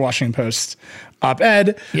 which is your Washington Post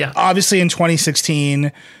op-ed. Yeah. Obviously in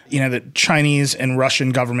 2016, the Chinese and Russian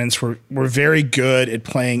governments were very good at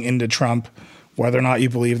playing into Trump, whether or not you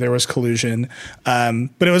believe there was collusion.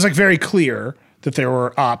 But it was very clear that there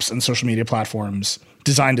were ops and social media platforms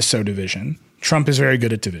designed to sow division. Trump is very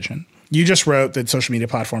good at division. You just wrote that social media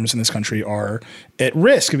platforms in this country are at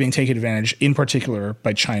risk of being taken advantage, in particular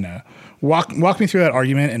by China. Walk me through that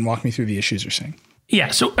argument and walk me through the issues you're seeing. Yeah.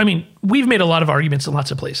 So, we've made a lot of arguments in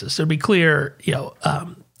lots of places. So to be clear,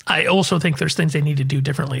 I also think there's things they need to do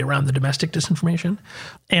differently around the domestic disinformation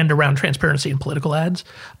and around transparency in political ads.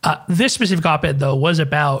 This specific op-ed, though, was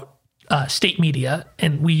about state media,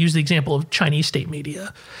 and we use the example of Chinese state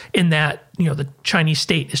media in that, the Chinese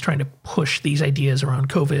state is trying to push these ideas around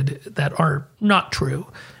COVID that are not true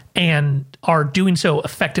and are doing so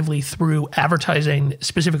effectively through advertising,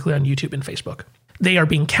 specifically on YouTube and Facebook. they are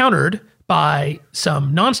being countered by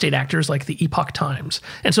some non-state actors like the Epoch Times.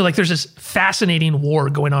 And so like there's this fascinating war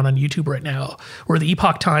going on YouTube right now where the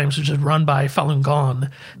Epoch Times, which is run by Falun Gong,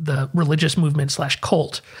 the religious movement /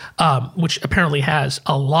 cult, which apparently has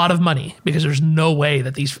a lot of money because there's no way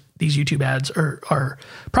that these YouTube ads are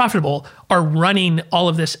profitable, are running all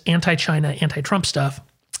of this anti-China, anti-Trump stuff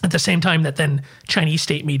at the same time that then Chinese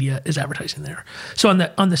state media is advertising there. So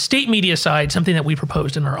on the state media side, something that we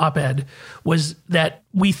proposed in our op-ed was that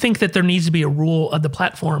we think that there needs to be a rule of the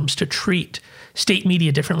platforms to treat state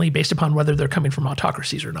media differently based upon whether they're coming from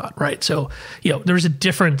autocracies or not, right? So, there's a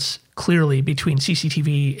difference clearly between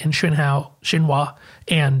CCTV and Xinhua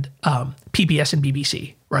and PBS and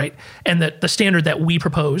BBC, right? And the standard that we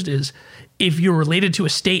proposed is if you're related to a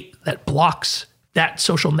state that blocks that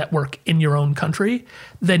social network in your own country,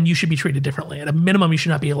 then you should be treated differently. At a minimum, you should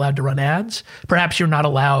not be allowed to run ads. Perhaps you're not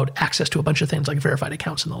allowed access to a bunch of things like verified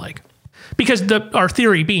accounts and the like. Because our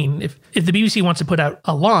theory being, if the BBC wants to put out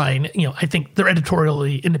a line, I think they're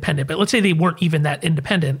editorially independent, but let's say they weren't even that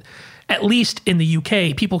independent. At least in the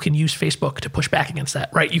UK, people can use Facebook to push back against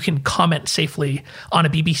that, right? You can comment safely on a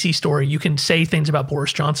BBC story. You can say things about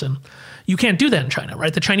Boris Johnson. You can't do that in China,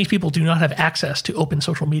 right? The Chinese people do not have access to open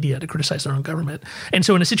social media to criticize their own government. And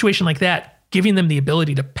so in a situation like that, giving them the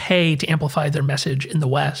ability to pay to amplify their message in the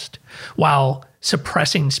West while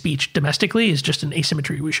suppressing speech domestically is just an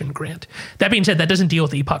asymmetry we shouldn't grant. That being said, that doesn't deal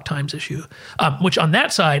with the Epoch Times issue, which on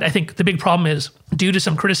that side, I think the big problem is due to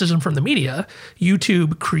some criticism from the media,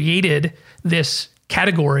 YouTube created this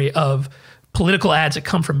category of political ads that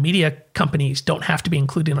come from media companies don't have to be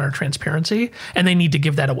included in our transparency, and they need to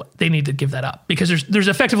give that away. They need to give that up because there's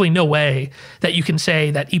effectively no way that you can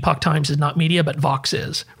say that Epoch Times is not media, but Vox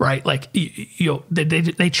is, right? Like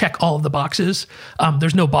they check all of the boxes.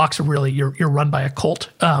 There's no box of really you're run by a cult,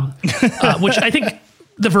 which I think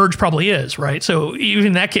The Verge probably is, right? So even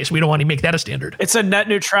in that case, we don't want to make that a standard. It's a net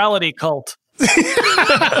neutrality cult.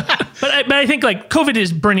 But I think like COVID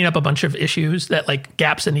is bringing up a bunch of issues that like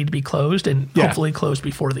gaps that need to be closed and hopefully closed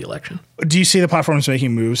before the election. Do you see the platforms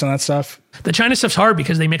making moves on that stuff? The China stuff's hard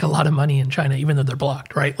because they make a lot of money in China, even though they're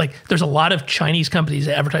blocked, right? Like there's a lot of Chinese companies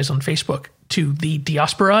that advertise on Facebook to the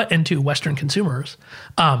diaspora and to Western consumers.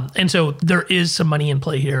 And so there is some money in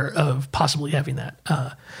play here of possibly having that.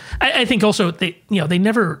 I think also they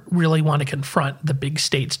never really want to confront the big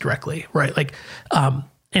states directly, right? Like,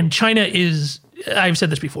 and China is, I've said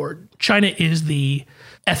this before, China is the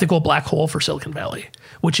ethical black hole for Silicon Valley,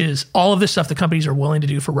 which is all of this stuff the companies are willing to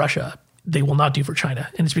do for Russia, they will not do for China.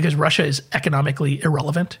 And it's because Russia is economically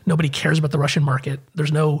irrelevant. Nobody cares about the Russian market.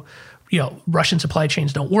 There's no, Russian supply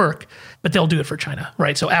chains don't work, but they'll do it for China,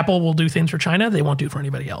 right? So Apple will do things for China. They won't do it for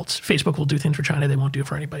anybody else. Facebook will do things for China. They won't do it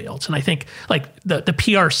for anybody else. And I think like the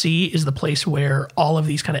PRC is the place where all of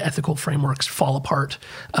these kind of ethical frameworks fall apart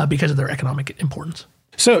because of their economic importance.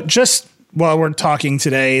 So just while we're talking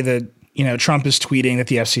today that, Trump is tweeting that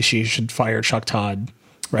the FCC should fire Chuck Todd,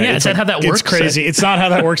 right? Yeah, is that how that works? It's crazy. It's not how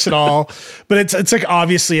that works at all, but it's like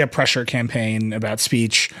obviously a pressure campaign about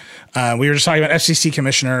speech. We were just talking about FCC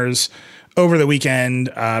commissioners over the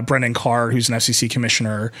weekend. Brendan Carr, who's an FCC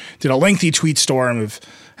commissioner, did a lengthy tweet storm of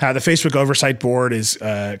how the Facebook Oversight Board is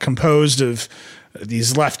composed of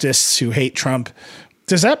these leftists who hate Trump.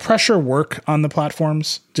 Does that pressure work on the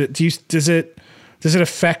platforms? Does it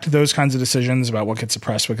affect those kinds of decisions about what gets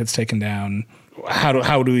suppressed, what gets taken down?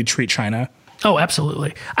 How do we treat China? Oh,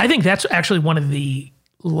 absolutely. I think that's actually one of the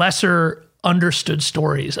lesser understood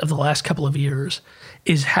stories of the last couple of years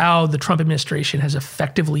is how the Trump administration has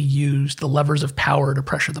effectively used the levers of power to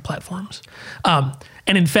pressure the platforms. And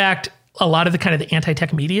in fact, a lot of the kind of the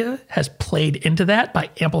anti-tech media has played into that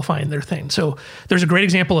by amplifying their thing. So there's a great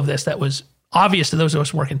example of this that was obvious to those of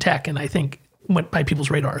us who work in tech, and I think went by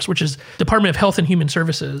people's radars, which is Department of Health and Human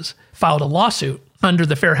Services filed a lawsuit under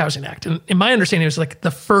the Fair Housing Act. And in my understanding, it was like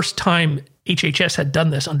the first time HHS had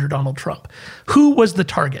done this under Donald Trump. Who was the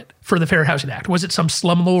target for the Fair Housing Act? Was it some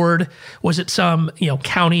slumlord? Was it some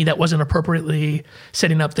county that wasn't appropriately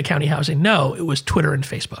setting up the county housing? No, it was Twitter and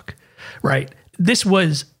Facebook, right? This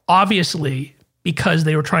was obviously because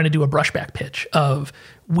they were trying to do a brushback pitch of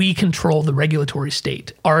we control the regulatory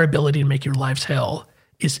state. Our ability to make your lives hell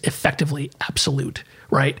is effectively absolute,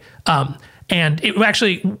 right? And it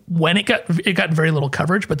actually, when it got very little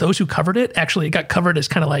coverage, but those who covered it, actually it got covered as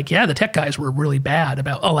kind of like, yeah, the tech guys were really bad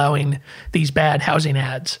about allowing these bad housing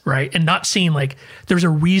ads, right? And not seeing like there's a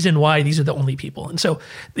reason why these are the only people. And so,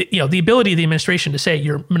 the ability of the administration to say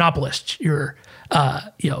you're monopolists, you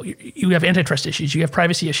have antitrust issues, you have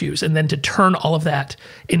privacy issues, and then to turn all of that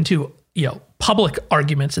into, public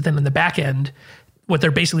arguments that then in the back end what they're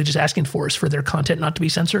basically just asking for is for their content not to be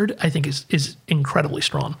censored, I think is incredibly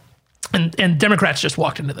strong. And Democrats just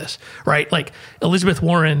walked into this, right? Like Elizabeth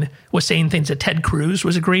Warren was saying things that Ted Cruz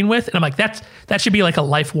was agreeing with. And I'm like, that should be like a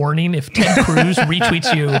life warning. If Ted Cruz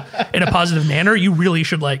retweets you in a positive manner, you really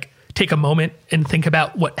should like take a moment and think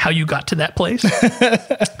about how you got to that place.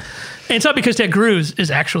 And it's not because Ted Cruz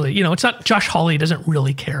is actually, it's not Josh Hawley doesn't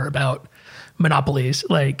really care about monopolies.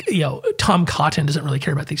 Like, Tom Cotton doesn't really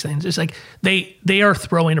care about these things. It's like they are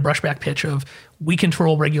throwing a brushback pitch of we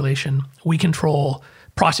control regulation, we control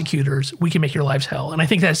prosecutors, we can make your lives hell. And I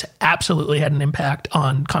think that's absolutely had an impact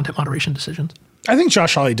on content moderation decisions. I think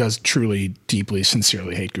Josh Hawley does truly, deeply,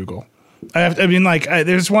 sincerely hate Google.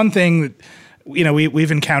 There's one thing that,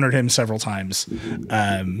 we've encountered him several times.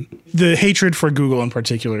 The hatred for Google in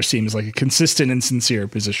particular seems like a consistent and sincere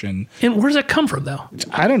position. And where does that come from, though?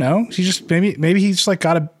 I don't know. He just maybe he just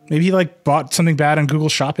maybe he bought something bad on Google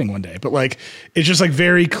Shopping one day. But it's just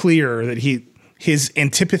very clear that his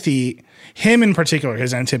antipathy. Him in particular,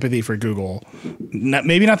 his antipathy for Google,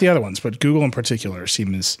 maybe not the other ones, but Google in particular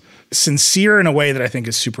seems sincere in a way that I think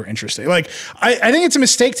is super interesting. I think it's a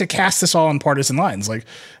mistake to cast this all on partisan lines.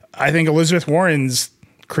 I think Elizabeth Warren's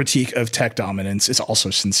critique of tech dominance is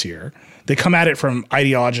also sincere. They come at it from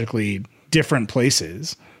ideologically different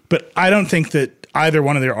places, but I don't think that either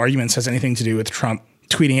one of their arguments has anything to do with Trump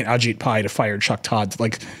tweeting at Ajit Pai to fire Chuck Todd.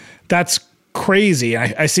 That's crazy.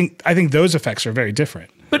 I think those effects are very different.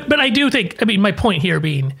 But I do think, my point here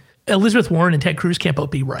being Elizabeth Warren and Ted Cruz can't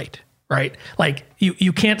both be right?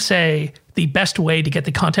 You can't say the best way to get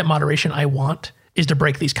the content moderation I want is to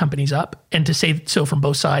break these companies up, and to say so from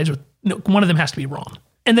both sides. One of them has to be wrong.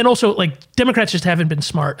 And then also, Democrats just haven't been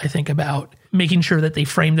smart, I think, about making sure that they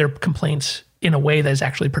frame their complaints in a way that is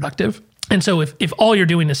actually productive. And so if all you're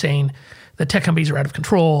doing is saying the tech companies are out of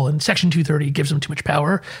control and Section 230 gives them too much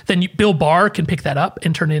power, then Bill Barr can pick that up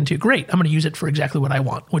and turn it into, great, I'm going to use it for exactly what I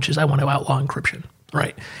want, which is I want to outlaw encryption,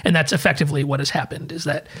 right? And that's effectively what has happened, is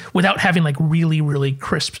that without having really, really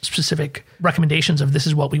crisp, specific recommendations of this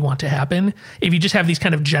is what we want to happen, if you just have these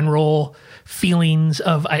kind of general feelings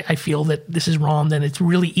of I feel that this is wrong, then it's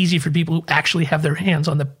really easy for people who actually have their hands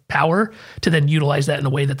on the power to then utilize that in a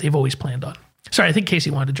way that they've always planned on. Sorry, I think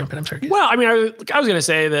Casey wanted to jump in. I'm sorry, Casey. Well, I was going to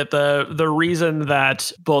say that the reason that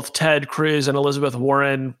both Ted Cruz and Elizabeth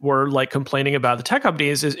Warren were complaining about the tech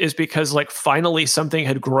companies is because finally something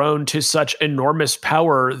had grown to such enormous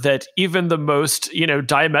power that even the most,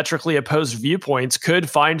 diametrically opposed viewpoints could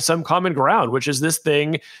find some common ground, which is this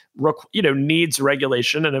thing, needs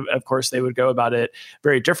regulation. And of course they would go about it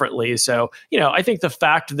very differently. So, I think the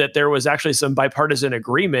fact that there was actually some bipartisan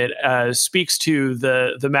agreement speaks to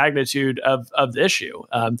the magnitude of the issue.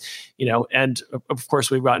 And of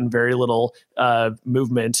course we've gotten very little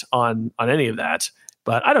movement on any of that.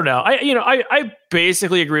 But I don't know. I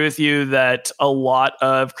basically agree with you that a lot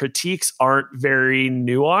of critiques aren't very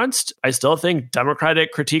nuanced. I still think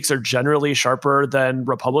Democratic critiques are generally sharper than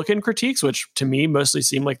Republican critiques, which to me mostly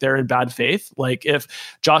seem like they're in bad faith. If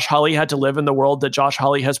Josh Hawley had to live in the world that Josh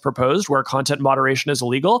Hawley has proposed, where content moderation is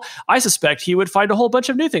illegal, I suspect he would find a whole bunch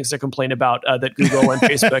of new things to complain about that Google and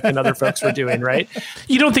Facebook and other folks were doing, right?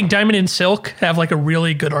 You don't think Diamond and Silk have a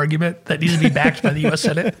really good argument that needs to be backed by the U.S.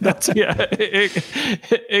 Senate?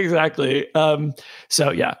 Exactly.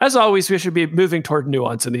 So yeah, as always, we should be moving toward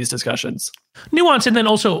nuance in these discussions. Nuance, and then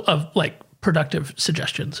also of productive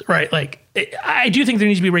suggestions, right? I do think there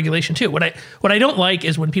needs to be regulation too. What I don't like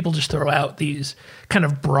is when people just throw out these kind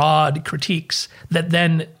of broad critiques that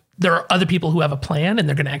then there are other people who have a plan and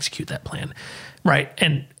they're going to execute that plan. Right.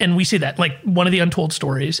 And we see that one of the untold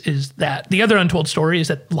stories is that the other untold story is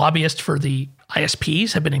that lobbyists for the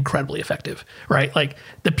ISPs have been incredibly effective, right?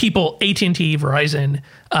 The people, AT&T, Verizon,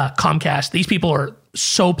 Comcast, these people are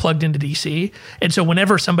so plugged into DC. And so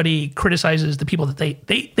whenever somebody criticizes the people that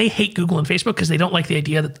they hate Google and Facebook because they don't like the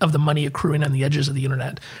idea of the money accruing on the edges of the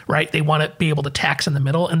internet, right? They want to be able to tax in the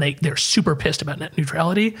middle, and they're super pissed about net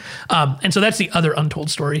neutrality. And so that's the other untold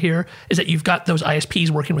story here, is that you've got those ISPs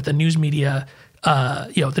working with the news media,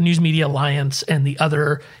 the News Media Alliance and the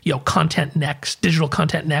other, Content Next, Digital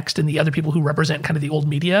Content Next, and the other people who represent kind of the old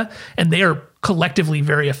media. And they are collectively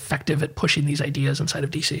very effective at pushing these ideas inside of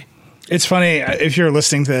DC. It's funny, if you're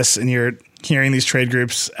listening to this and you're hearing these trade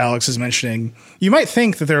groups Alex is mentioning, you might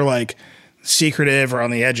think that they're secretive or on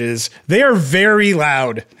the edges. They are very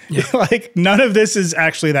loud. Yeah. None of this is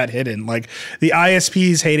actually that hidden. The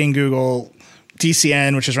ISPs hating Google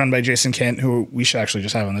DCN, which is run by Jason Kent, who we should actually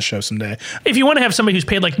just have on the show someday. If you want to have somebody who's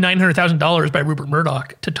paid like $900,000 by Rupert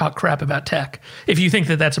Murdoch to talk crap about tech, if you think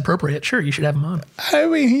that that's appropriate, sure, you should have him on. I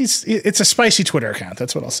mean, it's a spicy Twitter account.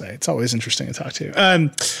 That's what I'll say. It's always interesting to talk to.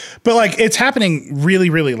 But like, it's happening really,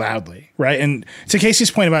 really loudly, right? And to Casey's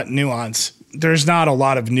point about nuance, there's not a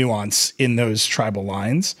lot of nuance in those tribal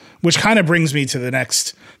lines, which kind of brings me to the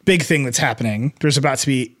next big thing that's happening. There's about to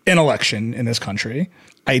be an election in this country.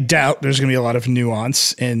 I doubt there's going to be a lot of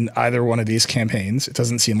nuance in either one of these campaigns. It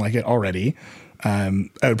doesn't seem like it already. I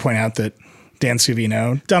would point out that Dan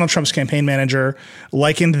Scavino, Donald Trump's campaign manager,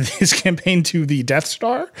 likened his campaign to the Death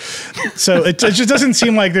Star. So it just doesn't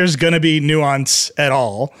seem like there's going to be nuance at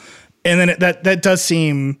all. And then that does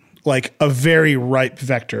seem like a very ripe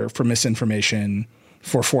vector for misinformation,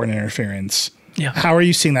 for foreign interference. Yeah. How are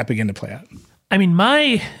you seeing that begin to play out? I mean,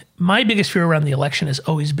 my biggest fear around the election has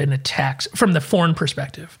always been attacks from the foreign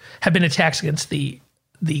perspective, have been attacks against the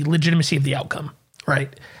legitimacy of the outcome,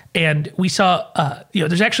 right? And we saw,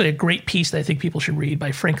 there's actually a great piece that I think people should read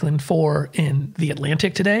by Franklin Foer in The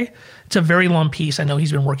Atlantic today. It's a very long piece. I know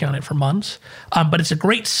he's been working on it for months, but it's a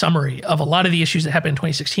great summary of a lot of the issues that happened in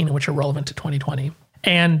 2016 and which are relevant to 2020.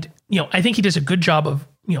 And, I think he does a good job of,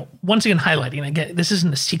 once again, highlighting, again, this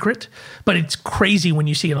isn't a secret, but it's crazy when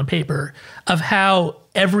you see it on paper of how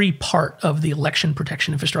every part of the election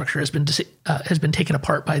protection infrastructure has been taken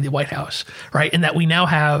apart by the White House, right? And that we now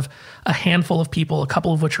have a handful of people, a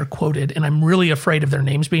couple of which are quoted, and I'm really afraid of their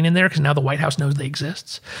names being in there because now the White House knows they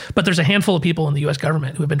exist. But there's a handful of people in the U.S.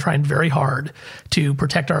 government who have been trying very hard to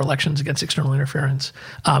protect our elections against external interference,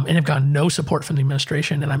 and have gotten no support from the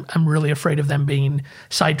administration. And I'm really afraid of them being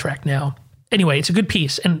sidetracked now. Anyway, it's a good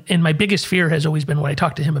piece. And my biggest fear has always been what I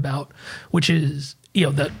talked to him about, which is,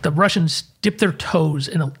 the Russians dipped their toes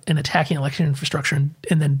in attacking election infrastructure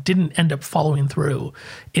and then didn't end up following through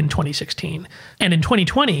in 2016. And in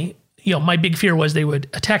 2020, my big fear was they would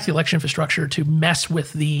attack the election infrastructure to mess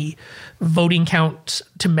with the voting counts,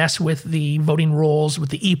 to mess with the voting rolls, with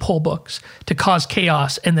the e-poll books, to cause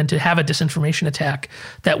chaos, and then to have a disinformation attack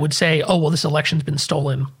that would say, oh, well, this election's been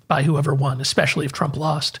stolen by whoever won, especially if Trump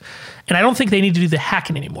lost. And I don't think they need to do the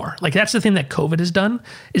hacking anymore. Like, that's the thing that COVID has done,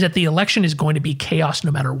 is that the election is going to be chaos no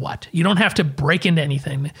matter what. You don't have to break into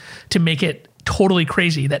anything to make it totally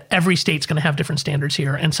crazy that every state's going to have different standards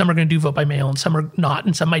here, and some are going to do vote by mail and some are not,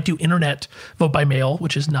 and some might do internet vote by mail,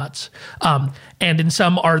 which is nuts. And in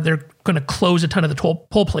some they're going to close a ton of the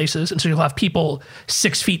poll places, and so you'll have people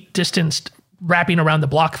 6 feet distanced wrapping around the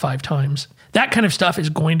block 5 times. That kind of stuff is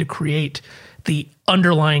going to create the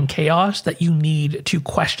underlying chaos that you need to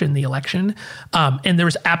question the election. And there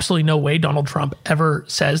was absolutely no way Donald Trump ever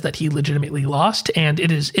says that he legitimately lost. And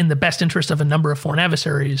it is in the best interest of a number of foreign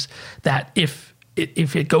adversaries that if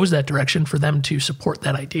it goes that direction, for them to support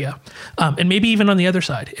that idea. And maybe even on the other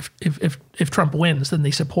side, if Trump wins, then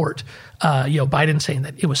they support Biden saying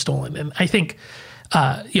that it was stolen. And I think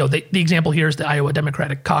the example here is the Iowa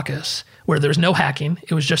Democratic Caucus, where there's no hacking.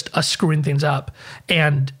 It was just us screwing things up.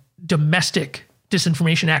 And domestic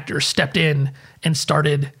disinformation actors stepped in and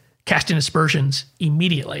started casting aspersions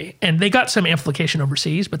immediately. And they got some amplification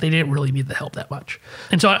overseas, but they didn't really need the help that much.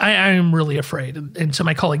 And so I am really afraid. And so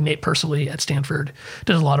my colleague Nate Persily at Stanford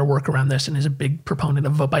does a lot of work around this and is a big proponent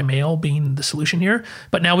of vote by mail being the solution here.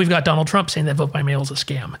 But now we've got Donald Trump saying that vote by mail is a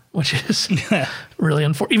scam, which is really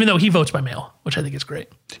unfortunate, even though he votes by mail, which I think is great.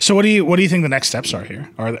 So what do you think the next steps are here?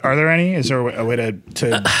 Are there any? Is there a way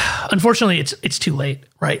to Unfortunately, it's too late,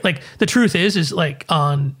 right? Like, the truth is like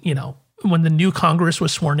on, when the new Congress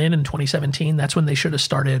was sworn in 2017, that's when they should have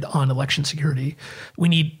started on election security. We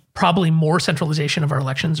need probably more centralization of our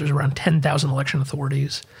elections. There's around 10,000 election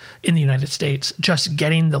authorities in the United States. Just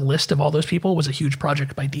getting the list of all those people was a huge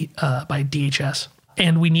project by DHS.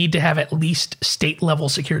 And we need to have at least state level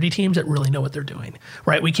security teams that really know what they're doing,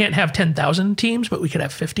 right? We can't have 10,000 teams, but we could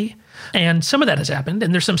have 50. And some of that has happened.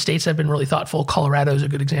 And there's some states that have been really thoughtful. Colorado is a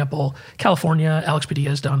good example. California, Alex Padilla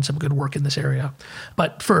has done some good work in this area.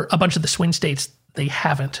 But for a bunch of the swing states, they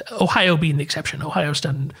haven't. Ohio being the exception. Ohio's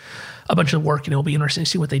done a bunch of work, and it'll be interesting to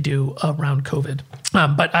see what they do around COVID.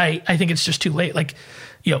 But I think it's just too late. Like,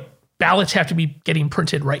 ballots have to be getting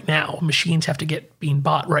printed right now. Machines have to get being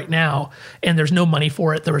bought right now. And there's no money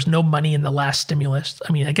for it. There was no money in the last stimulus.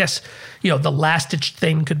 I mean, I guess, the last ditch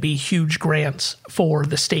thing could be huge grants for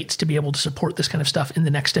the states to be able to support this kind of stuff in the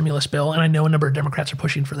next stimulus bill. And I know a number of Democrats are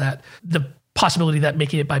pushing for that. The possibility that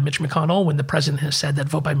making it by Mitch McConnell, when the president has said that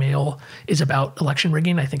vote by mail is about election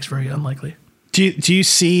rigging, I think is very unlikely. Do you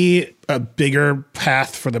see a bigger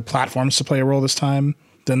path for the platforms to play a role this time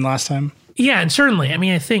than last time? Yeah, and certainly. I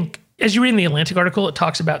mean, I think as you read in the Atlantic article, it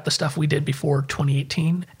talks about the stuff we did before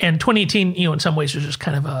 2018. And 2018, in some ways was just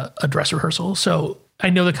kind of a dress rehearsal. So I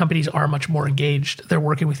know the companies are much more engaged. They're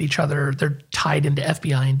working with each other. They're tied into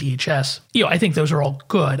FBI and DHS. I think those are all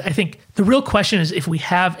good. I think the real question is, if we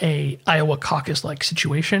have a Iowa caucus-like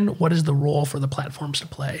situation, what is the role for the platforms to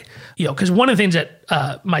play? Because one of the things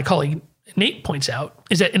that my colleague Nate points out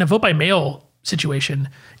is that in a vote by mail situation,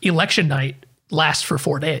 election night lasts for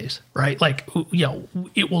 4 days, right?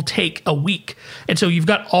 It will take a week. And so you've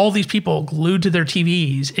got all these people glued to their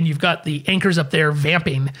TVs, and you've got the anchors up there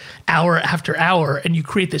vamping hour after hour, and you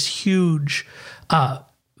create this huge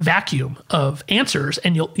vacuum of answers,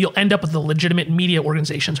 and you'll end up with the legitimate media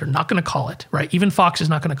organizations are not going to call it, right? Even Fox is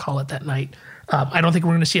not going to call it that night. I don't think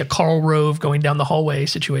we're going to see a Karl Rove going down the hallway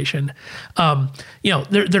situation. They're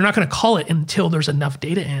not going to call it until there's enough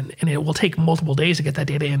data in, and it will take multiple days to get that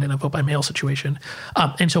data in a vote by mail situation.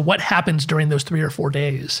 And so what happens during those 3 or 4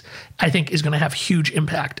 days, I think, is going to have huge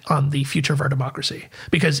impact on the future of our democracy,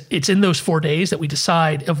 because it's in those 4 days that we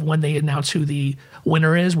decide of when they announce who the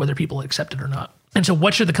winner is, whether people accept it or not. And so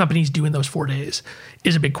what should the companies do in those 4 days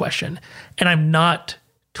is a big question. And I'm not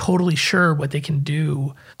totally sure what they can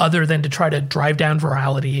do other than to try to drive down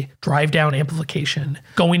virality, drive down amplification.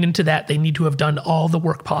 Going into that, they need to have done all the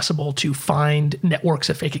work possible to find networks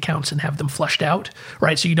of fake accounts and have them flushed out,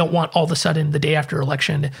 right? So you don't want all of a sudden the day after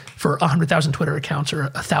election for 100,000 Twitter accounts or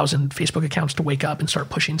 1,000 Facebook accounts to wake up and start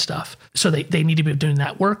pushing stuff. So they need to be doing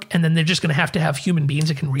that work. And then they're just going to have human beings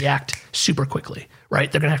that can react super quickly, right?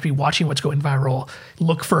 They're going to have to be watching what's going viral,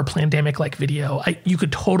 look for a pandemic-like video. You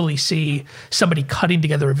could totally see somebody cutting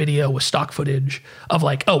together a video with stock footage of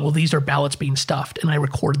these are ballots being stuffed, and I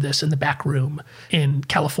recorded this in the back room in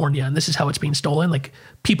California, and this is how it's being stolen.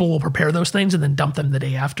 People will prepare those things and then dump them the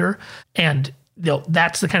day after. And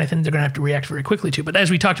that's the kind of thing they're going to have to react very quickly to. But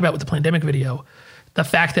as we talked about with the pandemic video, the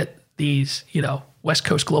fact that these, West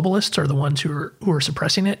Coast globalists are the ones who are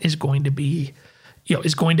suppressing it is going to be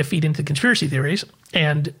is going to feed into conspiracy theories.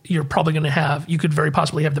 And you're probably going to you could very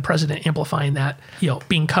possibly have the president amplifying that,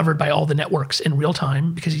 being covered by all the networks in real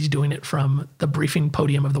time because he's doing it from the briefing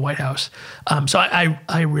podium of the White House. So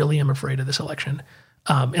I really am afraid of this election.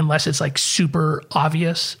 Unless it's super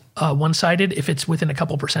obvious, one-sided. If it's within a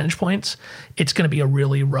couple percentage points, it's going to be a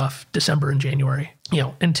really rough December and January,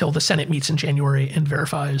 until the Senate meets in January and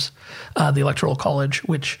verifies the Electoral College,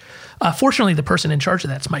 which fortunately the person in charge of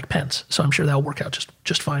that's Mike Pence. So I'm sure that'll work out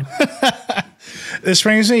just fine. This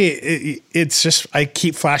brings me, it's just, I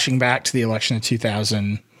keep flashing back to the election of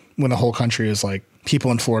 2000 when the whole country was like,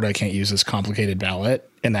 people in Florida can't use this complicated ballot,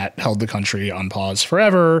 and that held the country on pause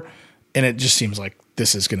forever. And it just seems like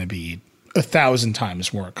this is going to be 1,000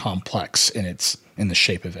 times more complex in the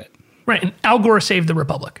shape of it. Right. And Al Gore saved the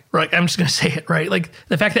Republic, right? I'm just going to say it, right?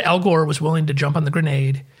 The fact that Al Gore was willing to jump on the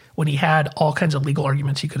grenade when he had all kinds of legal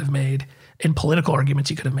arguments he could have made and political arguments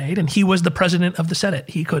he could have made. And he was the president of the Senate.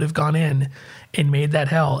 He could have gone in and made that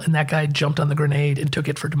hell. And that guy jumped on the grenade and took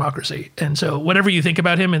it for democracy. And so whatever you think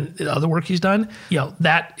about him and the other work he's done,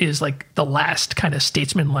 that is the last kind of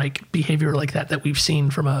statesman-like behavior like that we've seen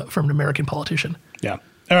from an American politician. Yeah.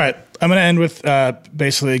 All right. I'm going to end with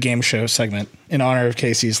basically a game show segment in honor of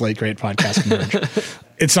Casey's late great podcast Converge.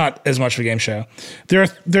 It's not as much of a game show. There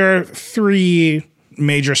are 3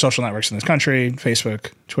 major social networks in this country: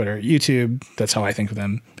 Facebook, Twitter, YouTube. That's how I think of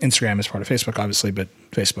them. Instagram is part of Facebook, obviously, but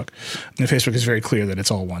Facebook. And Facebook is very clear that it's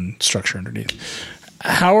all one structure underneath.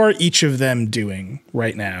 How are each of them doing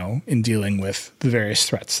right now in dealing with the various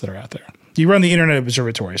threats that are out there? You run the Internet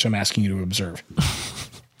Observatory, so I'm asking you to observe.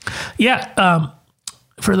 Yeah.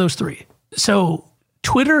 For those 3. So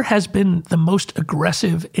Twitter has been the most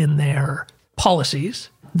aggressive in their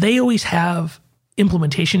policies. They always have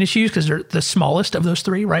implementation issues because they're the smallest of those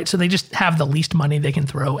 3, right? So they just have the least money they can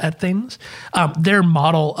throw at things. Their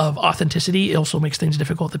model of authenticity also makes things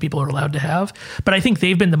difficult that people are allowed to have. But I think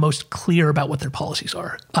they've been the most clear about what their policies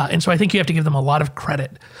are. And so I think you have to give them a lot of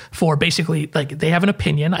credit for basically, they have an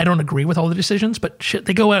opinion. I don't agree with all the decisions, but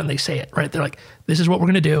they go out and they say it, right? They're like, this is what we're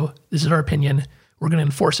going to do. This is our opinion. We're going to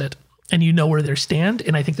enforce it. And you know where they stand.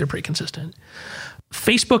 And I think they're pretty consistent.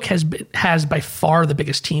 Facebook has by far the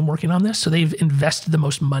biggest team working on this. So they've invested the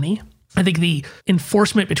most money. I think the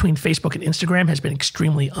enforcement between Facebook and Instagram has been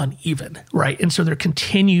extremely uneven, right? And so there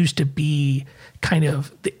continues to be kind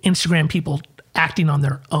of the Instagram people acting on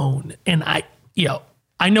their own. And I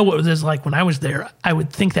know what it was like when I was there. I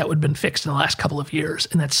would think that would have been fixed in the last couple of years.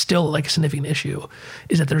 And that's still a significant issue,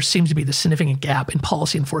 is that there seems to be this significant gap in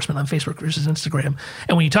policy enforcement on Facebook versus Instagram.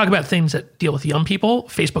 And when you talk about things that deal with young people,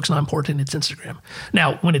 Facebook's not important, it's Instagram.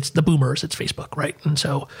 Now, when it's the boomers, it's Facebook, right? And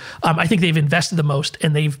so I think they've invested the most,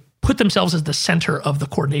 and they've put themselves as the center of the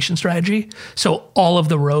coordination strategy. So all of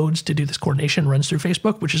the roads to do this coordination runs through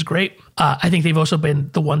Facebook, which is great. I think they've also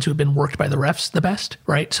been the ones who have been worked by the refs the best,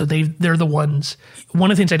 right? So they're the ones.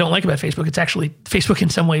 One of the things I don't like about Facebook, it's actually, Facebook in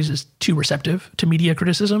some ways is too receptive to media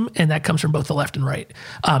criticism, and that comes from both the left and right.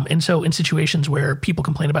 And so in situations where people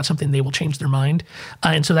complain about something, they will change their mind.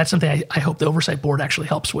 And so that's something I hope the oversight board actually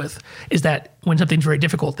helps with, is that when something's very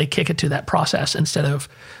difficult, they kick it to that process instead of,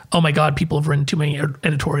 oh my God, people have written too many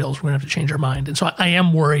editorials, we're going to have to change our mind. And so I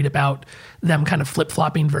am worried about them kind of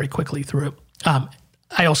flip-flopping very quickly through it.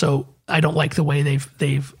 I don't like the way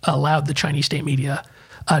they've allowed the Chinese state media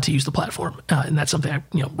to use the platform, and that's something I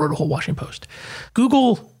wrote a whole Washington Post.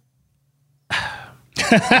 Google.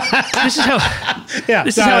 This is how. Yeah,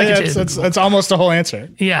 this is how I continue. It's almost a whole answer.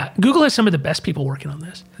 Yeah, Google has some of the best people working on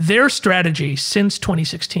this. Their strategy since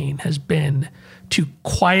 2016 has been to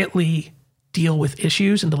quietly deal with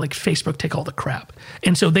issues and to like Facebook take all the crap,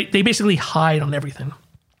 and so they basically hide on everything.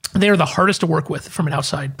 They're the hardest to work with from an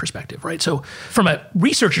outside perspective, right? So from a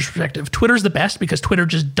researcher's perspective, Twitter's the best because Twitter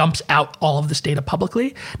just dumps out all of this data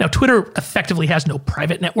publicly. Now, Twitter effectively has no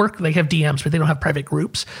private network. They have DMs, but they don't have private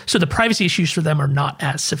groups. So the privacy issues for them are not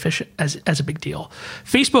as sufficient as a big deal.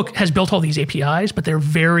 Facebook has built all these APIs, but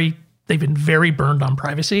they've been very burned on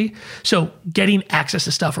privacy. So getting access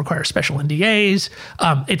to stuff requires special NDAs.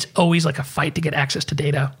 It's always like a fight to get access to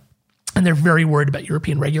data. And they're very worried about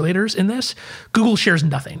European regulators in this. Google shares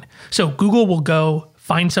nothing. So Google will go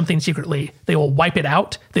find something secretly. They will wipe it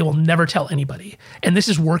out. They will never tell anybody. And this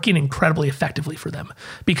is working incredibly effectively for them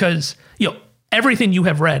because, everything you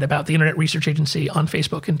have read about the Internet Research Agency on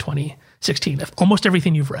Facebook in 2016, almost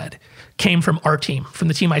everything you've read came from our team, from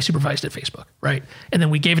the team I supervised at Facebook, right? And then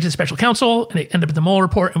we gave it to the special counsel and it ended up in the Mueller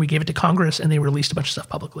report and we gave it to Congress and they released a bunch of stuff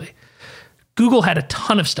publicly. Google had a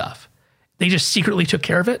ton of stuff. They just secretly took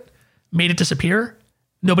care of it, made it disappear.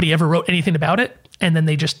 Nobody ever wrote anything about it. And then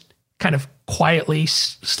they just kind of quietly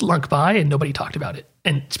slunk by and nobody talked about it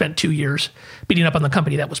and spent 2 years beating up on the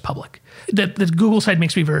company that was public. The Google side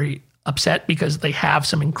makes me very upset because they have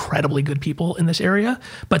some incredibly good people in this area,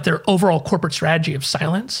 but their overall corporate strategy of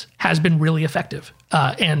silence has been really effective.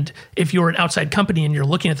 And if you're an outside company and you're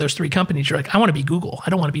looking at those three companies, you're like, I want to be Google. I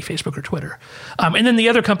don't want to be Facebook or Twitter. And then the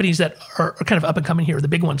other companies that are kind of up and coming here, the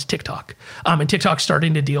big ones, TikTok. And TikTok's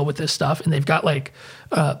starting to deal with this stuff. And they've got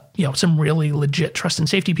some really legit trust and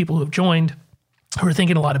safety people who have joined, who are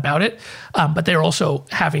thinking a lot about it, but they're also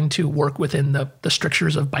having to work within the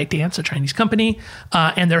strictures of ByteDance, a Chinese company,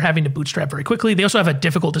 and they're having to bootstrap very quickly. They also have a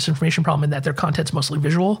difficult disinformation problem in that their content's mostly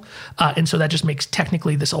visual, and so that just makes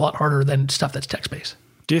technically this a lot harder than stuff that's text-based.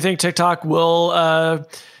 Do you think TikTok will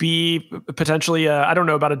be potentially, I don't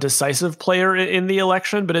know about a decisive player in the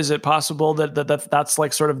election, but is it possible that's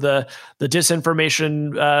like sort of the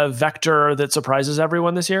disinformation vector that surprises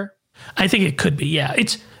everyone this year? I think it could be, yeah.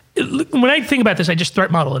 When I think about this, I just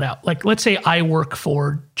threat model it out. Like, let's say I work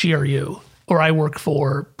for GRU or I work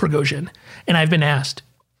for Prigozhin, and I've been asked,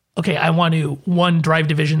 okay, I want to, 1, drive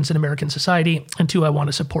divisions in American society, and 2, I want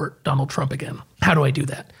to support Donald Trump again. How do I do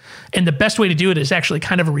that? And the best way to do it is actually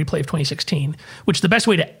kind of a replay of 2016, which the best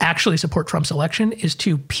way to actually support Trump's election is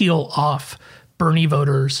to peel off Bernie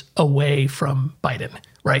voters away from Biden.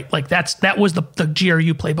 Right? Like that was the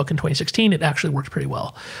GRU playbook in 2016. It actually worked pretty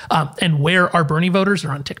well. And where are Bernie voters?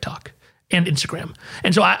 They're on TikTok and Instagram.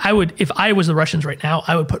 And so I would, if I was the Russians right now,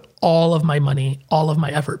 I would put all of my money, all of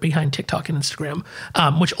my effort behind TikTok and Instagram,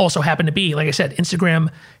 which also happen to be, like I said,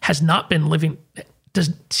 Instagram has not been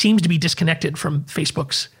seems to be disconnected from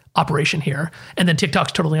Facebook's operation here. And then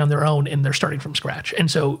TikTok's totally on their own and they're starting from scratch.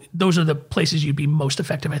 And so those are the places you'd be most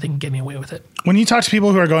effective, I think, in getting away with it. When you talk to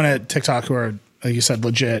people who are going to TikTok who are, like you said,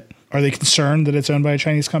 legit, are they concerned that it's owned by a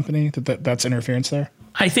Chinese company, that's interference there?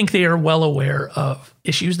 I think they are well aware of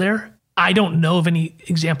issues there. I don't know of any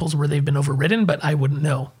examples where they've been overridden, but I wouldn't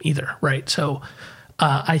know either, right? So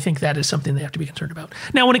I think that is something they have to be concerned about.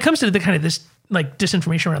 Now, when it comes to the kind of this like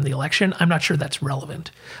disinformation around the election, I'm not sure that's relevant.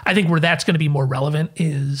 I think where that's going to be more relevant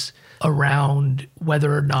is around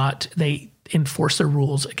whether or not they enforce their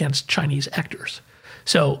rules against Chinese actors.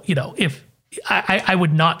 So, if I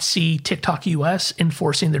would not see TikTok US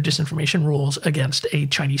enforcing their disinformation rules against a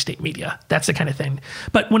Chinese state media. That's the kind of thing.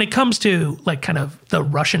 But when it comes to like kind of the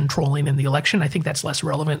Russian trolling in the election, I think that's less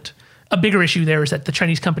relevant. A bigger issue there is that the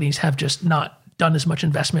Chinese companies have just not done as much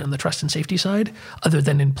investment on the trust and safety side, other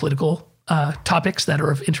than in political topics that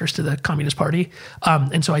are of interest to the Communist Party.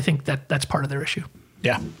 And so I think that's part of their issue.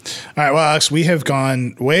 Yeah. All right. Well, Alex, we have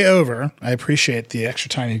gone way over. I appreciate the extra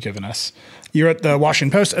time you've given us. You're at the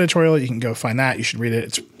Washington Post editorial. You can go find that. You should read it.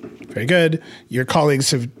 It's very good. Your colleagues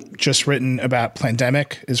have just written about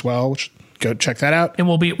Plandemic as well, which Go check that out. And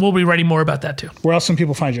we'll be writing more about that too. Where else can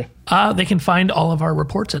people find you? They can find all of our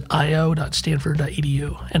reports at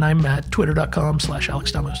io.stanford.edu. And I'm at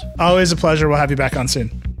twitter.com/AlexStamos. Always a pleasure. We'll have you back on soon.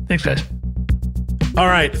 Thanks, guys. All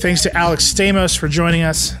right. Thanks to Alex Stamos for joining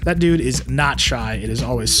us. That dude is not shy. It is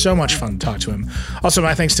always so much fun to talk to him. Also,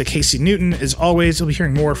 my thanks to Casey Newton. As always, you'll be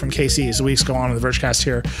hearing more from Casey as the weeks go on in the Vergecast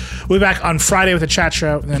here. We'll be back on Friday with a chat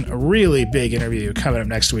show, and then a really big interview coming up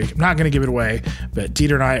next week. I'm not going to give it away, but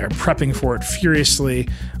Dieter and I are prepping for it furiously.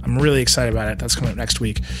 I'm really excited about it. That's coming up next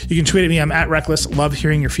week. You can tweet at me. I'm at Reckless. Love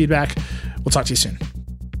hearing your feedback. We'll talk to you soon.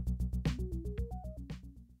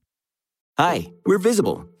 Hi, we're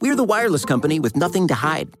Visible. We're the wireless company with nothing to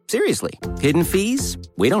hide. Seriously. Hidden fees?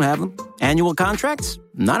 We don't have them. Annual contracts?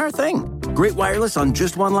 Not our thing. Great wireless on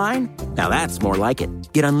just one line? Now that's more like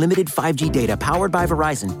it. Get unlimited 5G data powered by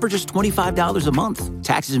Verizon for just $25 a month.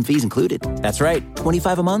 Taxes and fees included. That's right,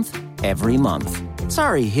 $25 a month, every month.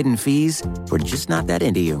 Sorry, hidden fees. We're just not that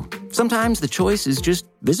into you. Sometimes the choice is just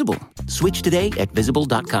Visible. Switch today at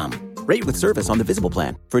Visible.com. Rate with service on the Visible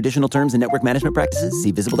plan. For additional terms and network management practices,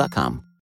 see Visible.com.